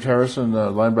year, James Harrison,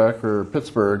 linebacker,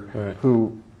 Pittsburgh, right.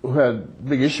 who had a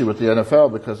big issue with the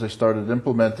NFL because they started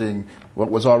implementing what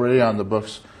was already on the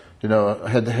books, a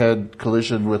head-to-head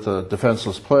collision with a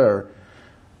defenseless player.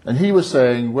 And he was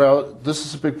saying, well, this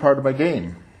is a big part of my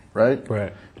game, right?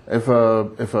 Right. If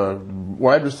a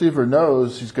wide receiver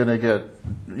knows he's going to get,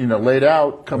 laid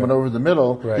out coming over the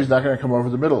middle, he's not going to come over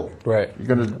the middle. Right. You're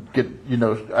going to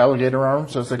get, alligator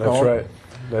arms, as they call it.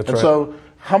 That's right. So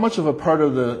how much of a part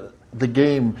of the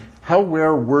game, how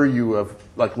aware were you of,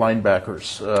 like,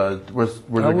 linebackers?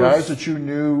 Were there guys that you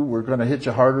knew were going to hit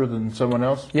you harder than someone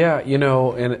else? Yeah,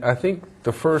 and I think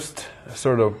the first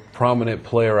sort of prominent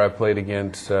player I played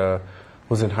against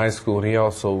was in high school, and he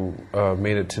also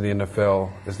made it to the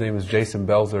NFL. His name is Jason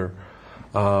Belzer.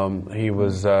 He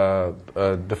was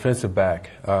a defensive back.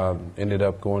 Ended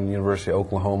up going to the University of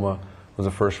Oklahoma. Was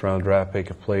a first-round draft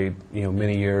pick. Played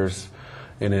many years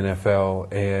in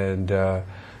NFL, and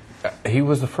he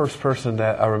was the first person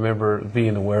that I remember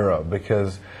being aware of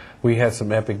because we had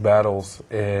some epic battles,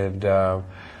 and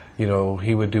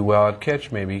he would do well. I'd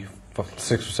catch maybe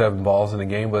 6 or 7 balls in a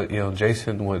game, but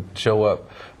Jason would show up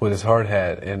with his hard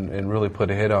hat and really put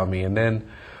a hit on me. And then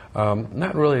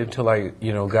Not really until I,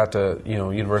 got to,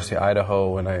 University of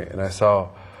Idaho, and I saw,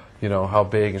 how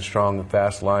big and strong and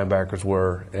fast linebackers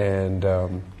were. And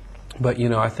but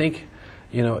I think,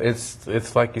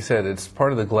 it's like you said, it's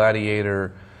part of the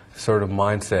gladiator sort of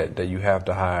mindset that you have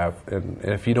to have, and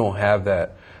if you don't have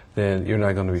that, then you're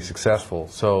not going to be successful.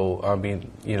 So I mean,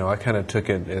 I kind of took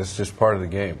it as just part of the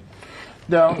game.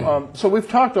 Now, so we've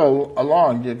talked all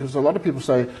along, because a lot of people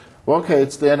say, well, okay,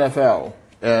 it's the NFL,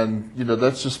 and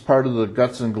that's just part of the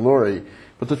guts and glory.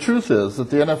 But the truth is that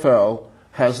the NFL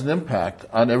has an impact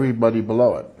on everybody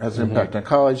below it. Has an impact on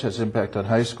college, has an impact on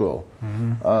high school.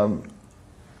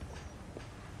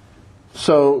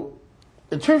 So,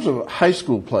 in terms of a high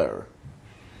school player,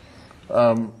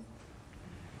 what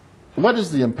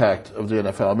is the impact of the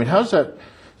NFL? I mean, how's that?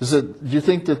 Do you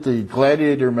think that the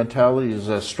gladiator mentality is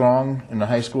as strong in the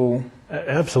high school?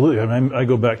 Absolutely. I mean, I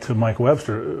go back to Mike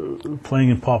Webster playing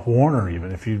in Pop Warner.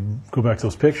 Even if you go back to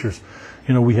those pictures,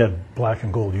 we had black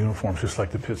and gold uniforms just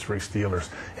like the Pittsburgh Steelers,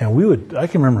 and I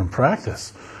can remember in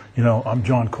practice. I'm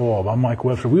John Kolb, I'm Mike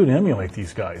Webster. We would emulate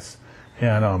these guys.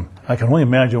 And I can only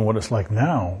imagine what it's like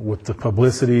now with the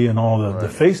publicity and all the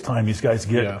FaceTime these guys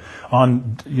get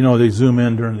on. They zoom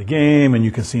in during the game, and you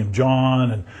can see them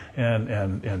John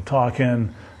and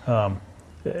talking.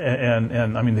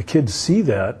 And I mean, the kids see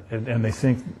that, and they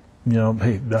think,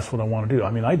 hey, that's what I want to do.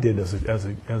 I mean, I did as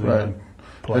a young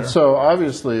player. And so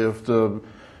obviously, if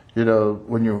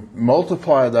when you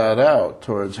multiply that out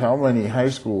towards how many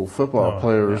high school football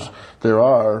players there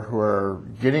are who are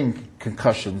getting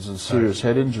concussions and serious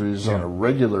head injuries on a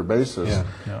regular basis,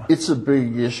 it's a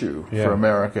big issue for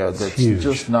America that's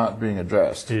just not being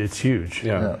addressed. It's huge.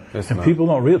 And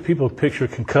people picture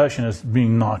concussion as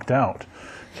being knocked out.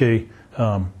 Okay,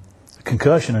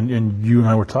 concussion, and you and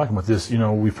I were talking about this.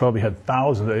 We've probably had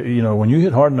thousands. When you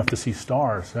hit hard enough to see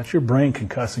stars, that's your brain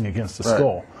concussing against the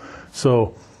skull.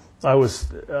 So I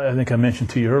think I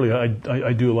mentioned to you earlier,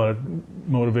 I do a lot of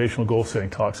motivational goal setting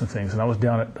talks and things, and I was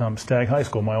down at Stagg High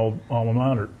School, my old alma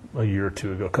mater,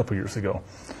 a couple years ago,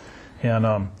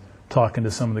 and talking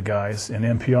to some of the guys, and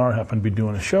NPR happened to be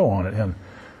doing a show on it, and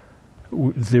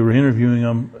they were interviewing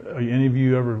them. Are any of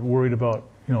you ever worried about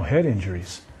head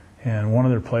injuries? And one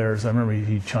of their players, I remember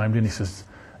he chimed in, he says,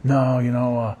 no,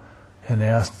 and they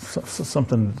asked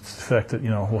something to the effect that,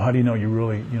 well, how do you know you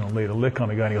really, laid a lick on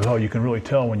the guy? And he goes, oh, you can really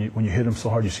tell when you hit him so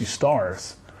hard you see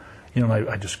stars. And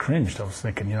I just cringed. I was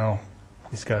thinking,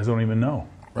 these guys don't even know.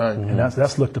 Right. And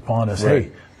that's looked upon as,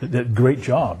 hey, that great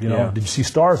job. Did you see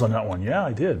stars on that one? Yeah,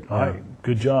 I did. All right,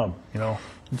 good job.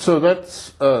 So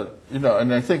that's, and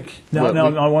I think... Now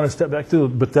I want to step back too,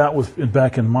 but that was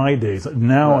back in my days.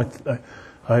 Now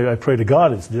I pray to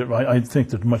God I think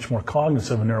they're much more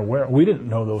cognizant and they're aware. We didn't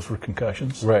know those were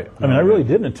concussions. Right. I mean, I really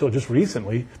didn't until just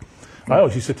recently. I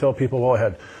always used to tell people, well, I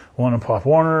had one in Pop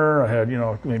Warner, I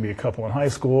had, maybe a couple in high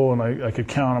school, and I could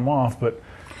count them off, but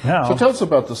now... So tell us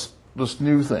about this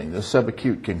new thing, the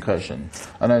subacute concussion.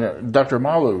 And I know Dr.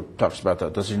 Amalu talks about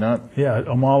that, does he not? Yeah,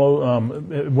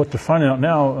 Amalu, what they're finding out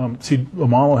now,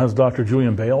 Amalu has Dr.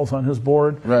 Julian Bales on his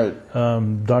board. Right.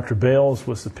 Dr. Bales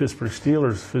was the Pittsburgh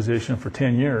Steelers physician for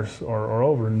 10 years or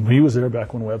over, and he was there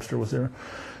back when Webster was there.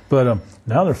 But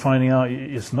now they're finding out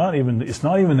it's not even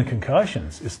the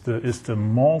concussions, it's the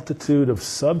multitude of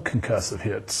subconcussive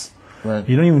hits. Right.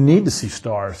 You don't even need to see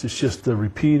stars, it's just the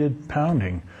repeated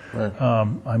pounding. Right.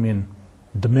 I mean,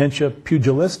 dementia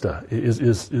pugilista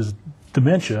is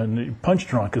dementia, and punch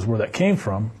drunk is where that came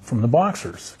from the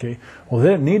boxers. Okay, well, they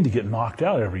didn't need to get knocked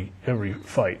out every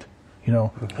fight.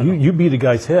 You beat a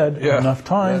guy's head enough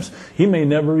times, he may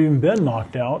never even been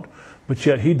knocked out, but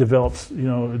yet he develops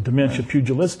dementia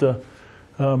pugilista.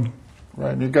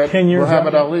 Right, and you got 10 years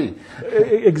Muhammad Ali.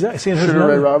 Exactly. Sugar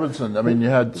Ray Robinson. I mean, you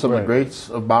had some of the greats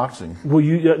of boxing. Well,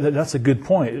 that's a good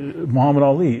point. Muhammad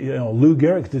Ali, Lou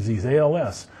Gehrig's disease,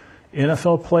 ALS.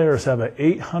 NFL players have an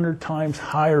 800 times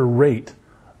higher rate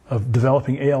of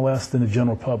developing ALS than the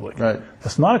general public. Right.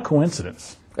 That's not a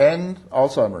coincidence. And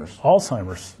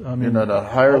Alzheimer's. I mean, at a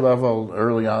higher level,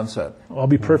 early onset. I'll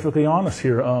be perfectly honest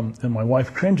here, and my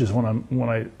wife cringes when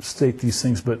I state these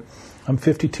things, but I'm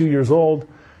 52 years old.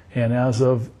 And as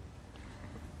of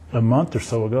a month or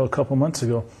so ago, a couple months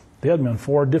ago, they had me on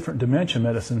 4 different dementia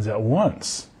medicines at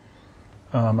once.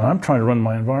 And I'm trying to run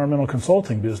my environmental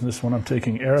consulting business when I'm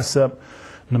taking Aricept,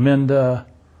 Namenda,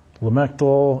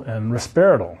 Lamictal, and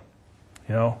Risperidol.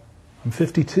 I'm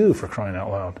 52 for crying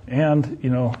out loud. And,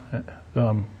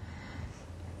 I'm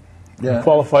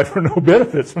qualified for no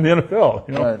benefits from the NFL.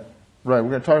 Right. We're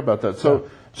going to talk about that. So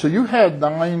you had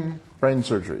 9 brain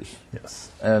surgeries.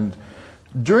 Yes. And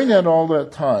during all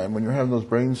that time, when you were having those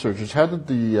brain surgeries, how did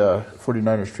the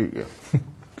 49ers treat you?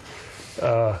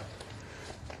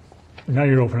 Now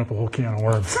you're opening up a whole can of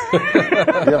worms.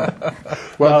 Yeah.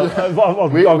 Well,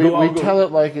 we tell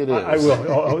it like it is. I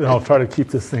will. I'll try to keep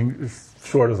this thing as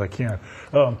short as I can.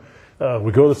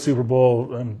 We go to the Super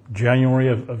Bowl in January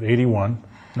of 81.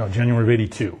 No, January of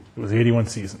 82. It was the 81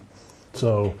 season.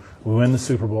 So we win the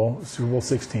Super Bowl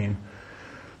 16.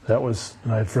 That was,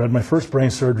 and I had my first brain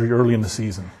surgery early in the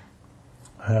season,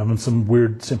 having some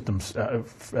weird symptoms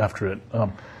after it.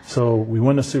 So we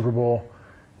win the Super Bowl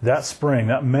that spring,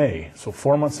 that May. So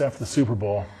 4 months after the Super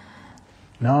Bowl,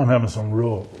 now I'm having some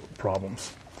real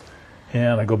problems.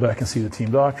 And I go back and see the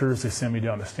team doctors. They send me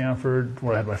down to Stanford,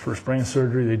 where I had my first brain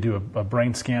surgery. They do a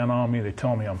brain scan on me. They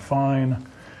tell me I'm fine.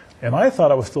 And I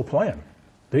thought I was still playing.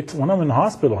 When I'm in the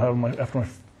hospital after my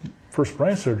first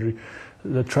brain surgery,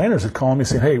 the trainers had called me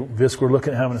saying, "Hey, Visger, we're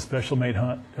looking at having a special made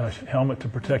helmet to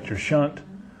protect your shunt,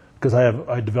 because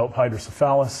I developed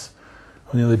hydrocephalus.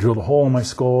 They drilled a hole in my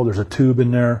skull. There's a tube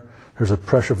in there. There's a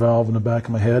pressure valve in the back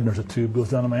of my head, and there's a tube goes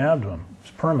down to my abdomen.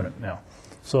 It's permanent now."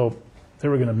 So they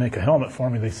were going to make a helmet for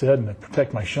me, they said, and to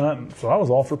protect my shunt. And so I was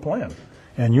all for playing.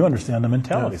 And you understand the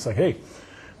mentality. Yeah. It's like, hey,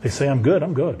 they say I'm good,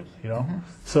 you know. Mm-hmm.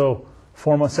 So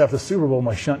 4 months after the Super Bowl,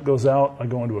 my shunt goes out. I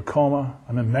go into a coma.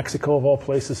 I'm in Mexico, of all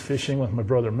places, fishing with my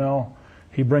brother Mel.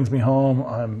 He brings me home.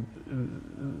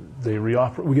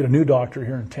 We get a new doctor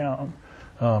here in town,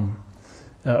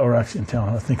 or actually in town.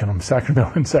 I'm thinking I'm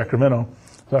in Sacramento.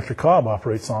 Dr. Cobb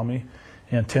operates on me,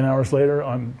 and 10 hours later,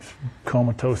 I'm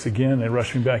comatose again. They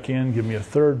rush me back in, give me a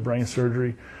third brain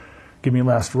surgery, give me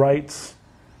last rites.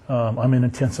 I'm in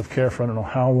intensive care for I don't know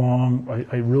how long.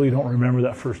 I really don't remember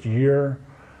that first year.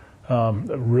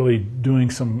 Really doing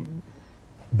some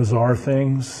bizarre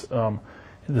things. One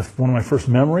of my first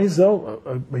memories, though,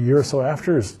 a year or so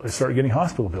after, is I started getting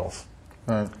hospital bills.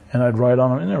 Right. And I'd write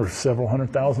on them, and there were several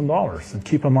 $100,000. And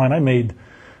keep in mind, I made,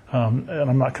 and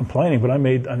I'm not complaining, but I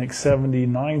made, I think,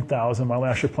 $79,000 my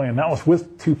last year playing. That was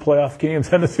with 2 playoff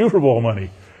games and the Super Bowl money.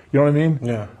 You know what I mean?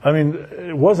 Yeah. I mean,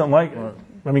 it wasn't like, right.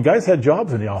 I mean, guys had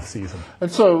jobs in the off season.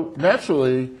 And so,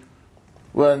 naturally,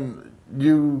 when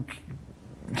you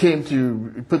came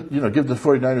to give the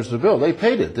 49ers the bill, they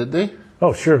paid it, did they?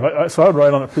 Oh, sure. So I would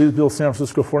write on it, "Please bill San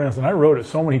Francisco 49ers," and I wrote it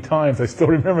so many times, I still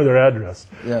remember their address.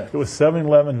 Yeah. It was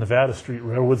 711 Nevada Street,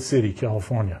 Redwood City,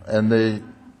 California. And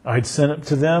I'd send it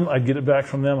to them, I'd get it back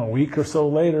from them a week or so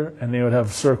later, and they would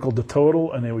have circled the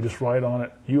total, and they would just write on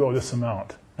it, "You owe this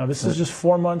amount." Now, this is just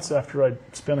 4 months after I'd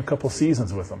spent a couple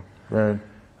seasons with them. Right.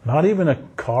 Not even a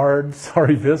card,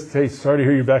 "Sorry, Vis, hey, sorry to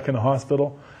hear you're back in the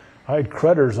hospital." I had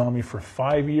creditors on me for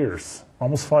 5 years,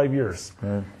 almost 5 years.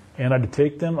 Right. And I had to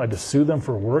take them, I had to sue them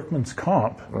for workman's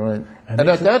comp. Right. And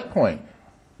at that point,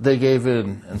 they gave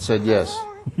in and said yes.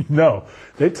 No.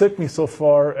 They took me so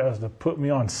far as to put me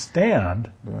on stand,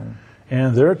 right.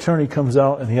 And their attorney comes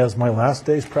out and he has my last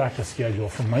day's practice schedule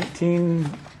from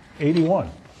 1981.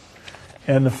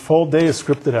 And the full day is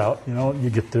scripted out. You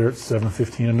get there at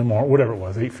 7:15 in the morning, whatever it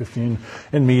was, 8:15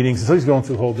 in meetings. So he's going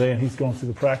through the whole day and he's going through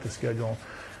the practice schedule.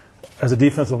 As a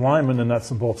defensive lineman, the nuts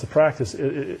and bolts of practice,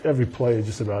 every play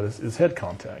just about is head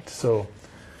contact. So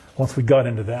once we got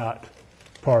into that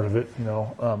part of it, it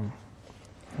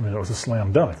was a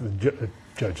slam dunk. The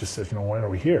judge just says, "Why are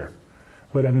we here?"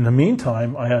 But in the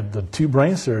meantime, I had the 2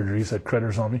 brain surgeries, had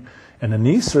creditors on me, and the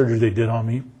knee surgery they did on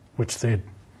me, which they had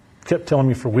kept telling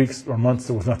me for weeks or months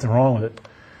there was nothing wrong with it.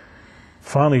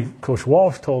 Finally, Coach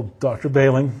Walsh told Dr.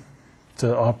 Bailing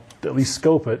to at least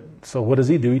scope it. So what does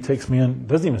he do? He takes me in,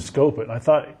 doesn't even scope it. And I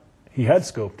thought he had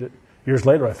scoped it. Years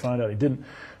later, I found out he didn't.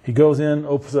 He goes in,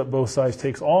 opens up both sides,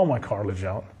 takes all my cartilage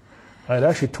out. I had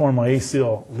actually torn my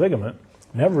ACL ligament,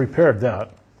 never repaired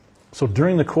that. So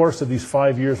during the course of these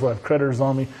 5 years where I have creditors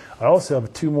on me, I also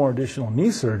have 2 more additional knee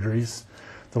surgeries.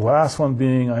 The last one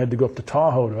being I had to go up to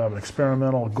Tahoe to have an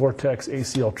experimental Gore-Tex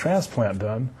ACL transplant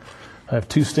done. I have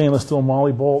 2 stainless steel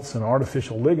moly bolts and an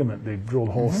artificial ligament they drilled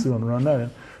holes through and run that in.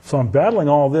 So I'm battling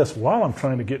all this while I'm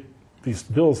trying to get these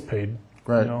bills paid.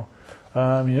 Right.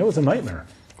 It was a nightmare.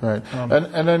 Right.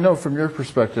 And I know from your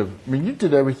perspective, you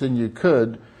did everything you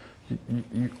could.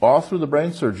 You all through the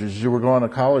brain surgeries, you were going to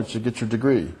college to get your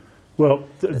degree. Well,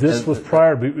 this was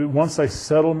prior. Once I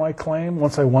settled my claim,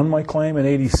 once I won my claim in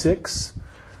 '86,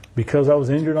 because I was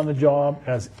injured on the job,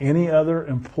 as any other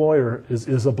employer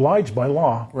is obliged by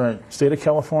law, right. State of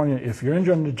California, if you're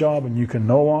injured on the job and you can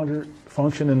no longer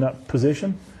function in that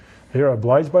position, they are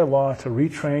obliged by law to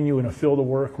retrain you in a field of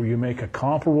work where you make a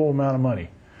comparable amount of money.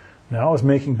 Now I was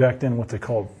making back then what they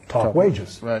called top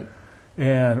wages. Right.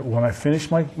 And when I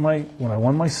finished when I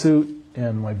won my suit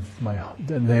and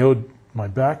then they owed my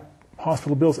back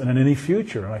hospital bills and in any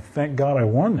future, and I thank God I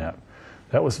won that.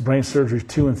 That was brain surgery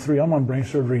 2 and 3. I'm on brain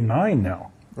surgery 9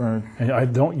 now. Right.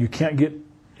 And you can't get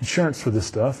insurance for this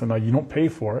stuff, and you don't pay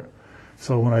for it.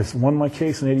 So when I won my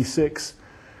case in '86,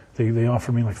 they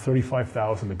offered me like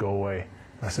 $35,000 to go away.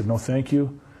 I said, no, thank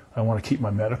you. I want to keep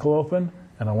my medical open,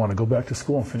 and I want to go back to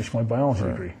school and finish my biology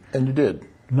degree. And you did.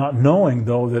 Not knowing,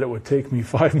 though, that it would take me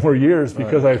 5 more years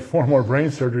because I had 4 more brain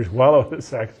surgeries while I was at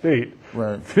Sac State.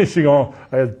 Right. Finishing all,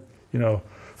 I had,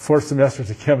 4 semesters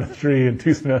of chemistry and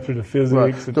 2 semesters of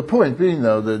physics. Right. The point being,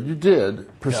 though, that you did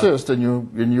persist, and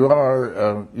you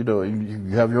are,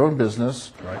 you have your own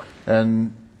business, right.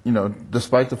 And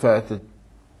despite the fact that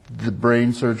the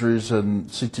brain surgeries and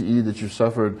CTE that you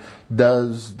suffered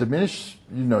does diminish,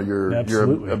 your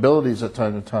abilities at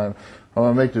time to time. I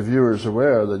want to make the viewers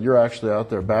aware that you're actually out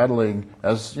there battling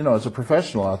as a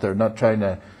professional out there, not trying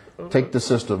to take the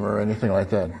system or anything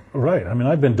like that. Right. I mean,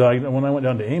 I've been diagnosed when I went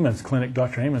down to Amen's clinic,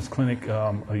 Dr. Amen's clinic,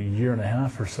 a year and a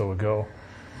half or so ago.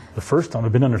 The first time,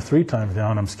 I've been under 3 times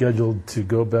down. I'm scheduled to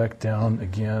go back down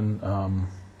again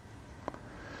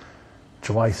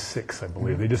July 6th, I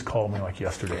believe. They just called me like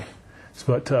yesterday.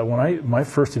 But when my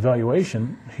first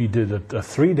evaluation, he did a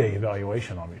 3-day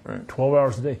evaluation on me, right. 12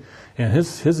 hours a day. And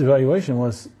his evaluation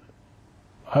was,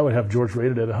 I would have George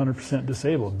rated at 100%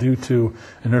 disabled due to,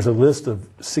 and there's a list of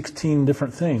 16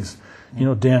 different things,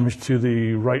 damage to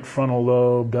the right frontal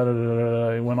lobe,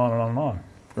 it went on and on and on.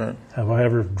 Right. Have I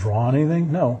ever drawn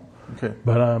anything? No. Okay.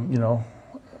 But, I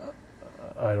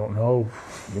don't know.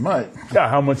 You might. Yeah,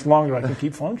 how much longer I can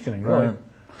keep functioning, really. Right.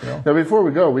 Now, before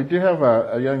we go, we do have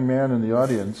a young man in the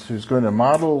audience who's going to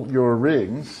model your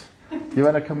rings. You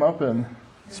want to come up and...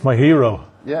 It's my hero.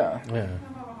 Yeah.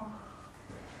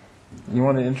 You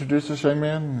want to introduce this young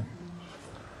man?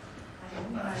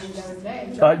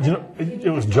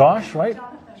 It was Josh, right?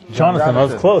 Jonathan. I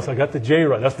was close. I got the J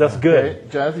right. That's good. Okay.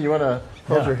 Jonathan, you want to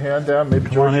hold your hand down? Maybe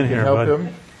Come George on in can here, help bud.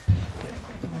 him.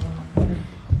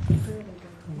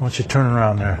 Why don't you turn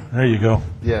around there? There you go.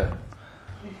 Yeah.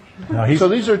 Now So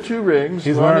these are 2 rings.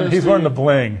 He's wearing the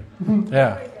bling.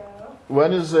 Yeah.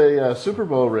 One is a Super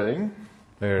Bowl ring.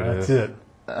 There it That's is. it.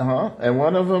 And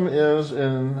one of them is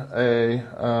in a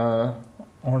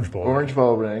Orange Bowl. Orange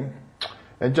Bowl ring.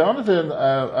 And Jonathan,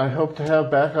 I hope to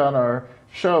have back on our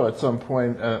show at some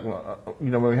point,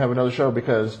 when we have another show,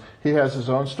 because he has his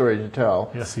own story to tell.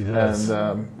 Yes, he does.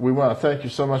 And we want to thank you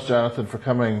so much, Jonathan, for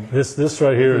coming. This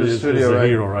right here to the is studio the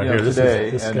hero right here.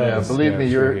 Today. This and guy is, believe me,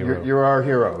 you're our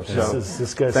hero. So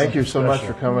this guy's thank you so something much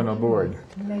special. for coming aboard.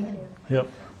 Thank you. Yep.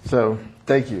 So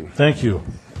thank you. Thank you.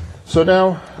 So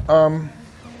now,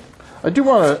 I do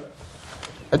want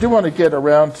to get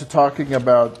around to talking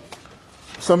about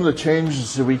some of the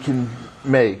changes that we can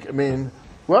make. I mean,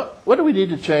 what do we need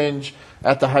to change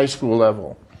at the high school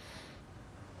level?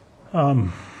 Do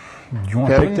you want Kevin?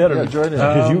 to take that? Yeah, join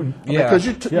in. Because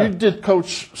you did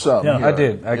coach some. Yeah. here. I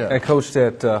did. Yeah. I coached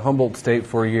at Humboldt State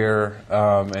for a year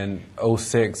in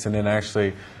 '06, and then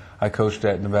actually I coached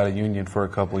at Nevada Union for a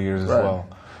couple of years as Right. well.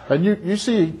 And you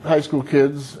see high school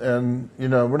kids, and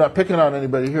we're not picking on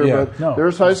anybody here, Yeah. but No.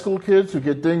 there's high school kids who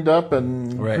get dinged up,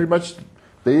 and Right. pretty much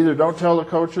they either don't tell the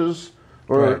coaches,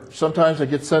 or Right. sometimes they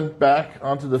get sent back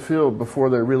onto the field before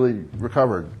they're really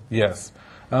recovered. Yes.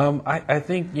 I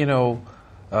think,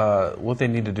 what they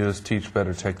need to do is teach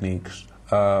better techniques,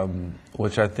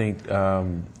 which I think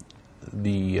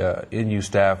the NU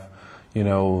staff,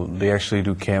 they actually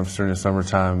do camps during the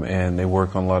summertime, and they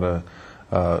work on a lot of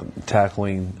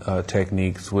tackling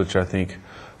techniques, which I think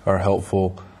are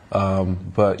helpful.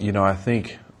 But, I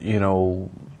think,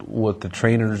 what the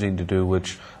trainers need to do,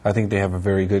 which I think they have a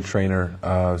very good trainer.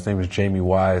 His name is Jamie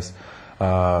Wise,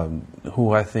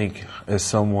 who I think is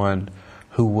someone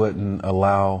who wouldn't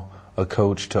allow a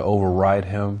coach to override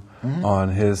him on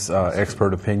his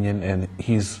expert opinion. And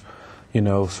he's,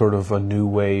 sort of a new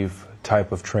wave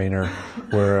type of trainer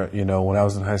where, when I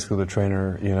was in high school, the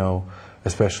trainer,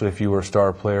 especially if you were a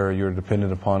star player, you were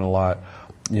dependent upon a lot,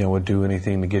 would do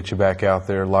anything to get you back out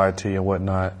there, lie to you and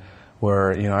whatnot.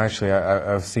 Where, actually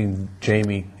I've seen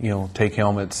Jamie, take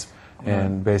helmets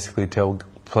and basically tell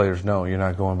players, no, you're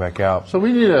not going back out. So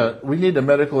we need a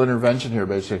medical intervention here,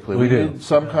 basically. We do. need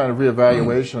some kind of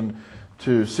reevaluation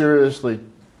to seriously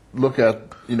look at,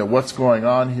 what's going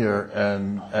on here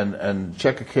and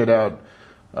check a kid out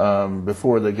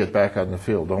before they get back on the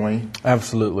field, don't we?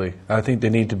 Absolutely. I think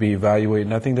they need to be evaluated,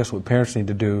 and I think that's what parents need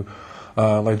to do.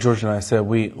 Like George and I said,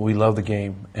 we love the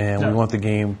game, and we want the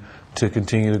game to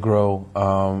continue to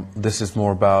grow. This is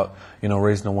more about,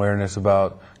 raising awareness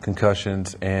about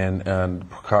concussions and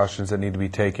precautions that need to be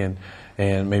taken,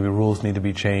 and maybe rules need to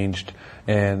be changed.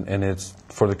 And it's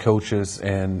for the coaches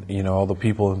and, all the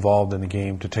people involved in the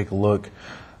game to take a look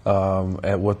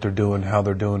at what they're doing, how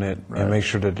they're doing it, and make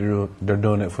sure that they're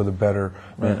doing it for the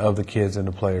betterment of the kids and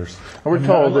the players. And we're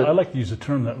told that I like to use a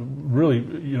term that really,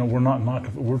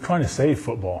 we're trying to save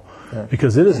football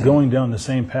because it is going down the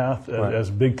same path as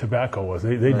big tobacco was.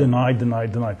 They denied.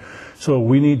 So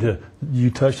we need to. You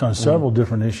touched on several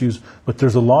different issues, but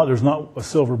there's not a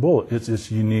silver bullet.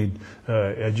 It's you need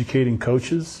educating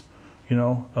coaches,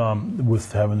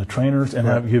 with having the trainers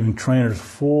and giving trainers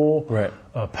full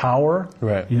power.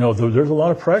 Right. There's a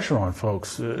lot of pressure on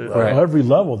folks at every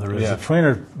level. There is a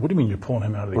trainer. What do you mean you're pulling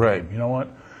him out of the game? You know what?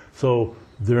 So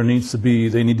they need to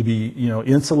be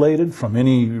insulated from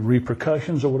any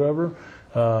repercussions or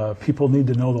whatever. People need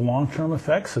to know the long-term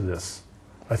effects of this.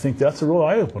 I think that's a real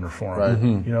eye-opener for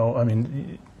them.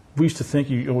 Mm-hmm. We used to think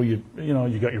you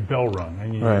got your bell rung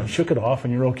and you shook it off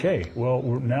and you're okay. Well,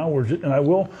 and I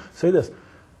will say this,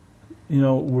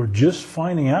 we're just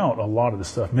finding out a lot of this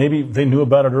stuff. Maybe they knew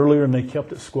about it earlier and they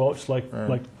kept it squelched like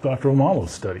Dr.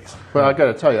 Omalo's studies. Well, I got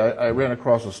to tell you, I ran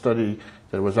across a study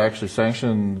that was actually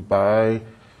sanctioned by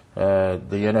the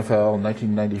NFL in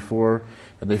 1994,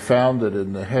 and they found that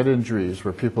in the head injuries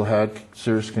where people had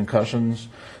serious concussions,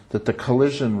 that the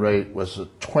collision rate was a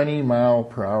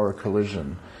 20-mile-per-hour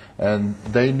collision. And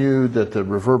they knew that the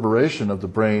reverberation of the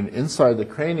brain inside the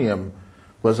cranium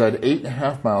was at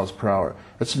 8.5 miles per hour.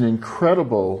 It's an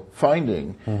incredible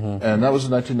finding, and that was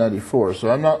in 1994. So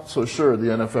I'm not so sure the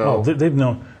NFL... Oh, they've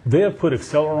known. They have put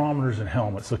accelerometers in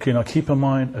helmets. Okay, now keep in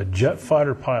mind, a jet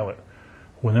fighter pilot,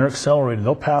 when they're accelerating,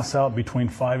 they'll pass out between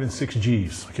 5 and 6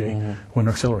 Gs, okay, when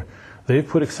they're accelerating. They've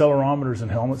put accelerometers in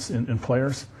helmets in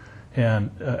players.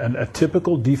 And a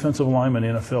typical defensive lineman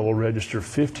in the NFL will register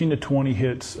 15 to 20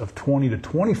 hits of 20 to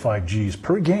 25 Gs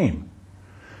per game.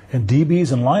 And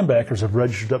DBs and linebackers have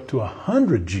registered up to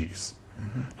 100 Gs.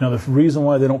 Now, the reason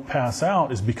why they don't pass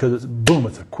out is because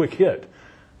it's a quick hit.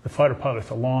 The fighter pilot's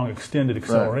a long, extended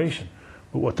acceleration.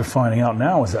 But what they're finding out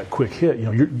now is that quick hit.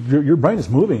 Your brain is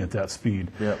moving at that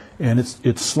speed. And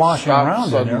it's sloshing around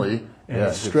suddenly. in there. And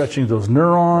it's stretching those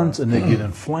neurons, and they get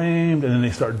inflamed, and then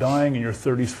they start dying in your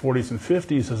 30s, 40s, and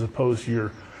 50s, as opposed to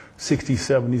your 60s,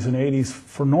 70s, and 80s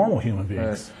for normal human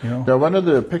beings. Now, one of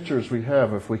the pictures we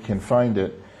have, if we can find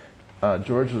it,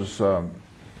 George was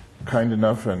kind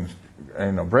enough and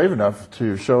brave enough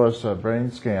to show us a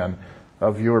brain scan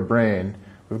of your brain.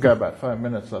 We've got about 5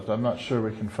 minutes left. I'm not sure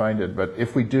we can find it, but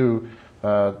if we do,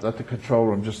 let the control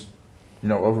room just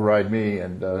override me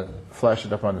and flash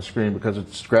it up on the screen, because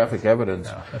it's graphic evidence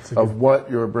of what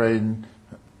your brain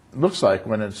looks like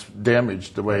when it's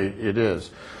damaged the way it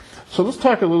is. So let's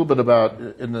talk a little bit about,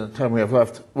 in the time we have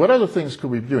left, what other things could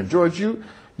we be doing? George, you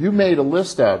made a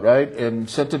list out, right, and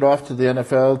sent it off to the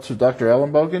NFL, to Dr.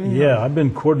 Ellenbogen? Yeah, I've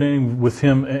been coordinating with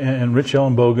him and Rich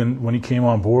Ellenbogen. When he came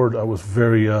on board, I was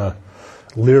very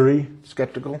leery.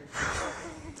 Skeptical?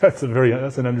 That's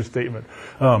an understatement.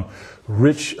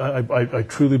 Rich, I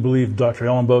truly believe Dr.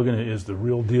 Ellenbogen is the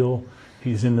real deal.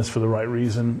 He's in this for the right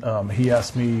reason. He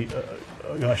asked me,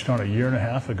 a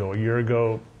year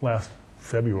ago, last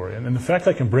February. And the fact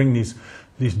I can bring these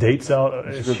dates out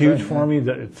is huge for me.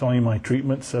 That it's only my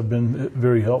treatments have been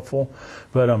very helpful.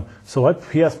 But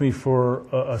he asked me for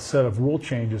a set of rule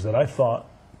changes that I thought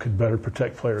could better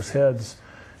protect players' heads.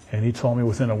 And he told me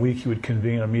within a week he would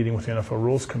convene a meeting with the NFL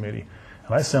Rules Committee.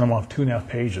 And I sent him off 2.5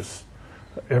 pages.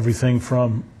 Everything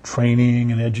from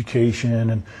training and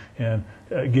education and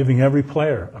giving every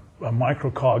player a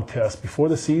microcog test before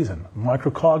the season, a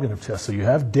microcognitive test, so you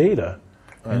have data.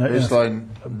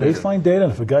 Baseline data.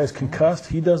 And if a guy's concussed,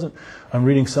 he doesn't. I'm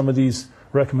reading some of these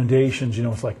recommendations,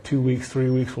 it's like 2 weeks, 3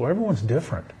 weeks. Well, everyone's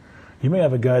different. You may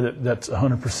have a guy that's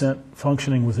 100%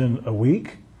 functioning within a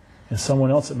week, and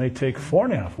someone else that may take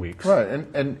 4.5 weeks. Right,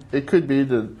 and it could be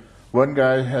that one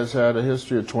guy has had a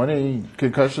history of 20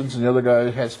 concussions and the other guy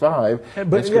has 5.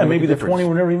 But maybe the 20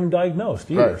 were never even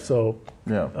diagnosed either. Right. So,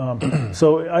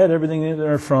 so I had everything in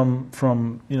there from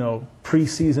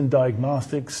preseason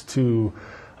diagnostics to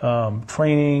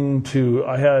training to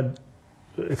I had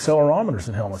accelerometers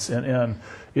in helmets, and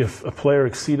if a player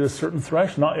exceeded a certain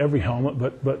threshold, not every helmet,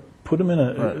 but put them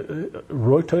in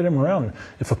rotate them around.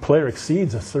 If a player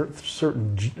exceeds a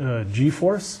certain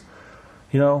G-force,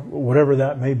 whatever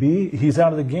that may be, he's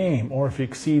out of the game. Or if he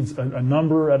exceeds a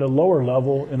number at a lower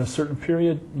level in a certain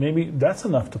period, maybe that's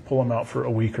enough to pull him out for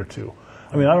a week or two.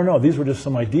 I mean, I don't know. These were just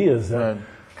some ideas that...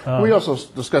 we also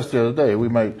discussed the other day, we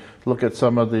might look at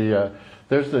some of the...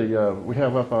 we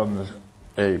have up on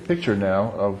a picture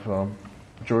now of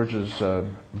George's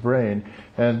brain,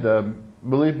 and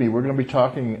believe me, we're going to be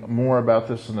talking more about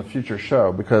this in a future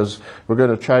show because we're going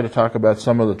to try to talk about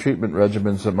some of the treatment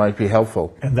regimens that might be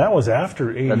helpful. And that was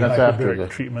after 80 hyperbaric the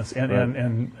treatments.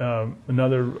 And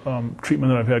another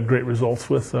treatment that I've had great results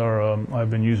with are I've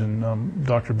been using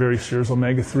Dr. Barry Sears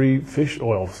omega-3 fish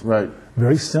oils. Right.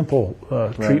 Very simple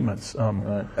treatments.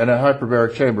 Right. And a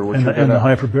hyperbaric chamber, which we're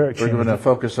going to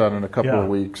focus on in a couple of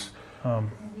weeks.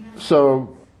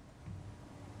 So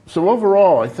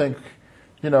overall, I think,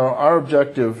 our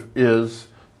objective is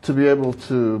to be able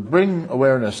to bring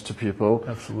awareness to people.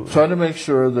 Absolutely. Try to make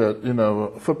sure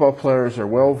that, football players are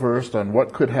well versed on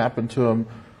what could happen to them,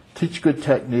 teach good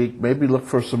technique, maybe look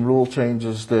for some rule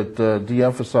changes that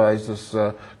de-emphasize this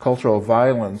cultural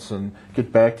violence and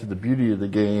get back to the beauty of the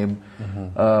game.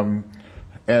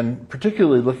 And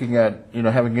particularly looking at,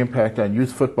 having impact on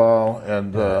youth football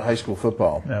and high school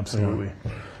football. Absolutely.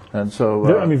 And so,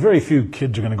 very few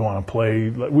kids are going to go on and play.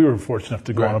 We were fortunate enough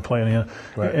to go on and play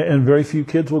and very few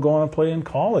kids will go on and play in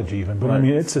college even. But I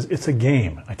mean, it's a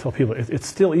game. I tell people it's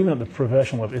still, even at the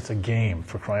professional level, it's a game,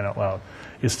 for crying out loud.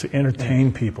 It's to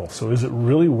entertain people. So is it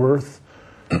really worth?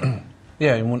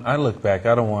 Yeah, and when I look back,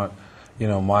 I don't want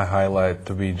my highlight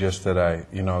to be just that I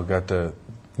got to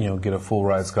get a full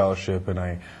ride scholarship and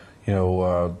I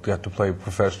got to play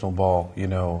professional ball.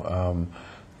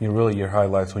 Really your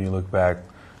highlights when you look back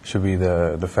should be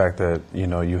the fact that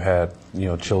you had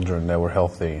children that were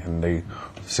healthy and they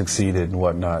succeeded and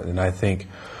whatnot. And I think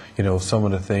some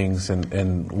of the things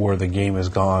and where the game has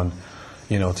gone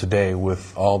today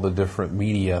with all the different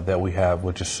media that we have,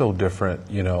 which is so different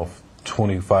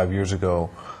 25 years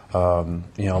ago. I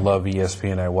love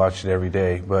ESPN. I watch it every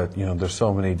day, but there's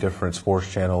so many different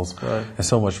sports channels and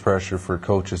so much pressure for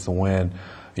coaches to win.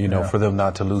 For them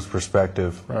not to lose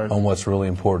perspective on what's really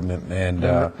important. And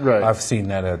I've seen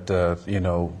that at,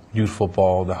 youth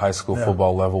football, the high school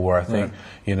football level where I think,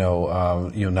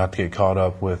 not to get caught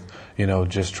up with,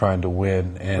 just trying to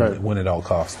win and win at all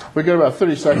costs. We've got about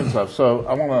 30 seconds left, so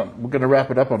we're going to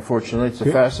wrap it up, unfortunately. It's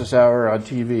the fastest hour on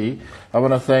TV. I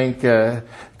want to thank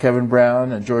Kevin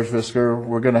Brown and George Visger.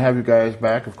 We're going to have you guys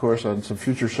back, of course, on some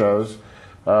future shows.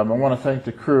 I want to thank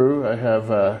the crew. I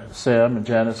have Sam and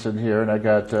Janice in here, and I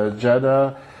got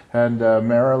Jenna and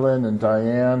Marilyn and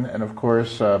Diane, and of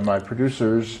course my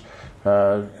producers,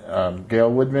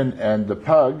 Gail Woodman, and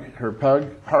her pug,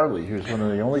 Harley, who's one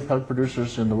of the only pug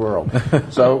producers in the world.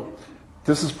 So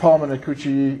this is Paul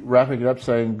Minicucci wrapping it up,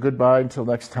 saying goodbye until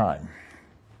next time.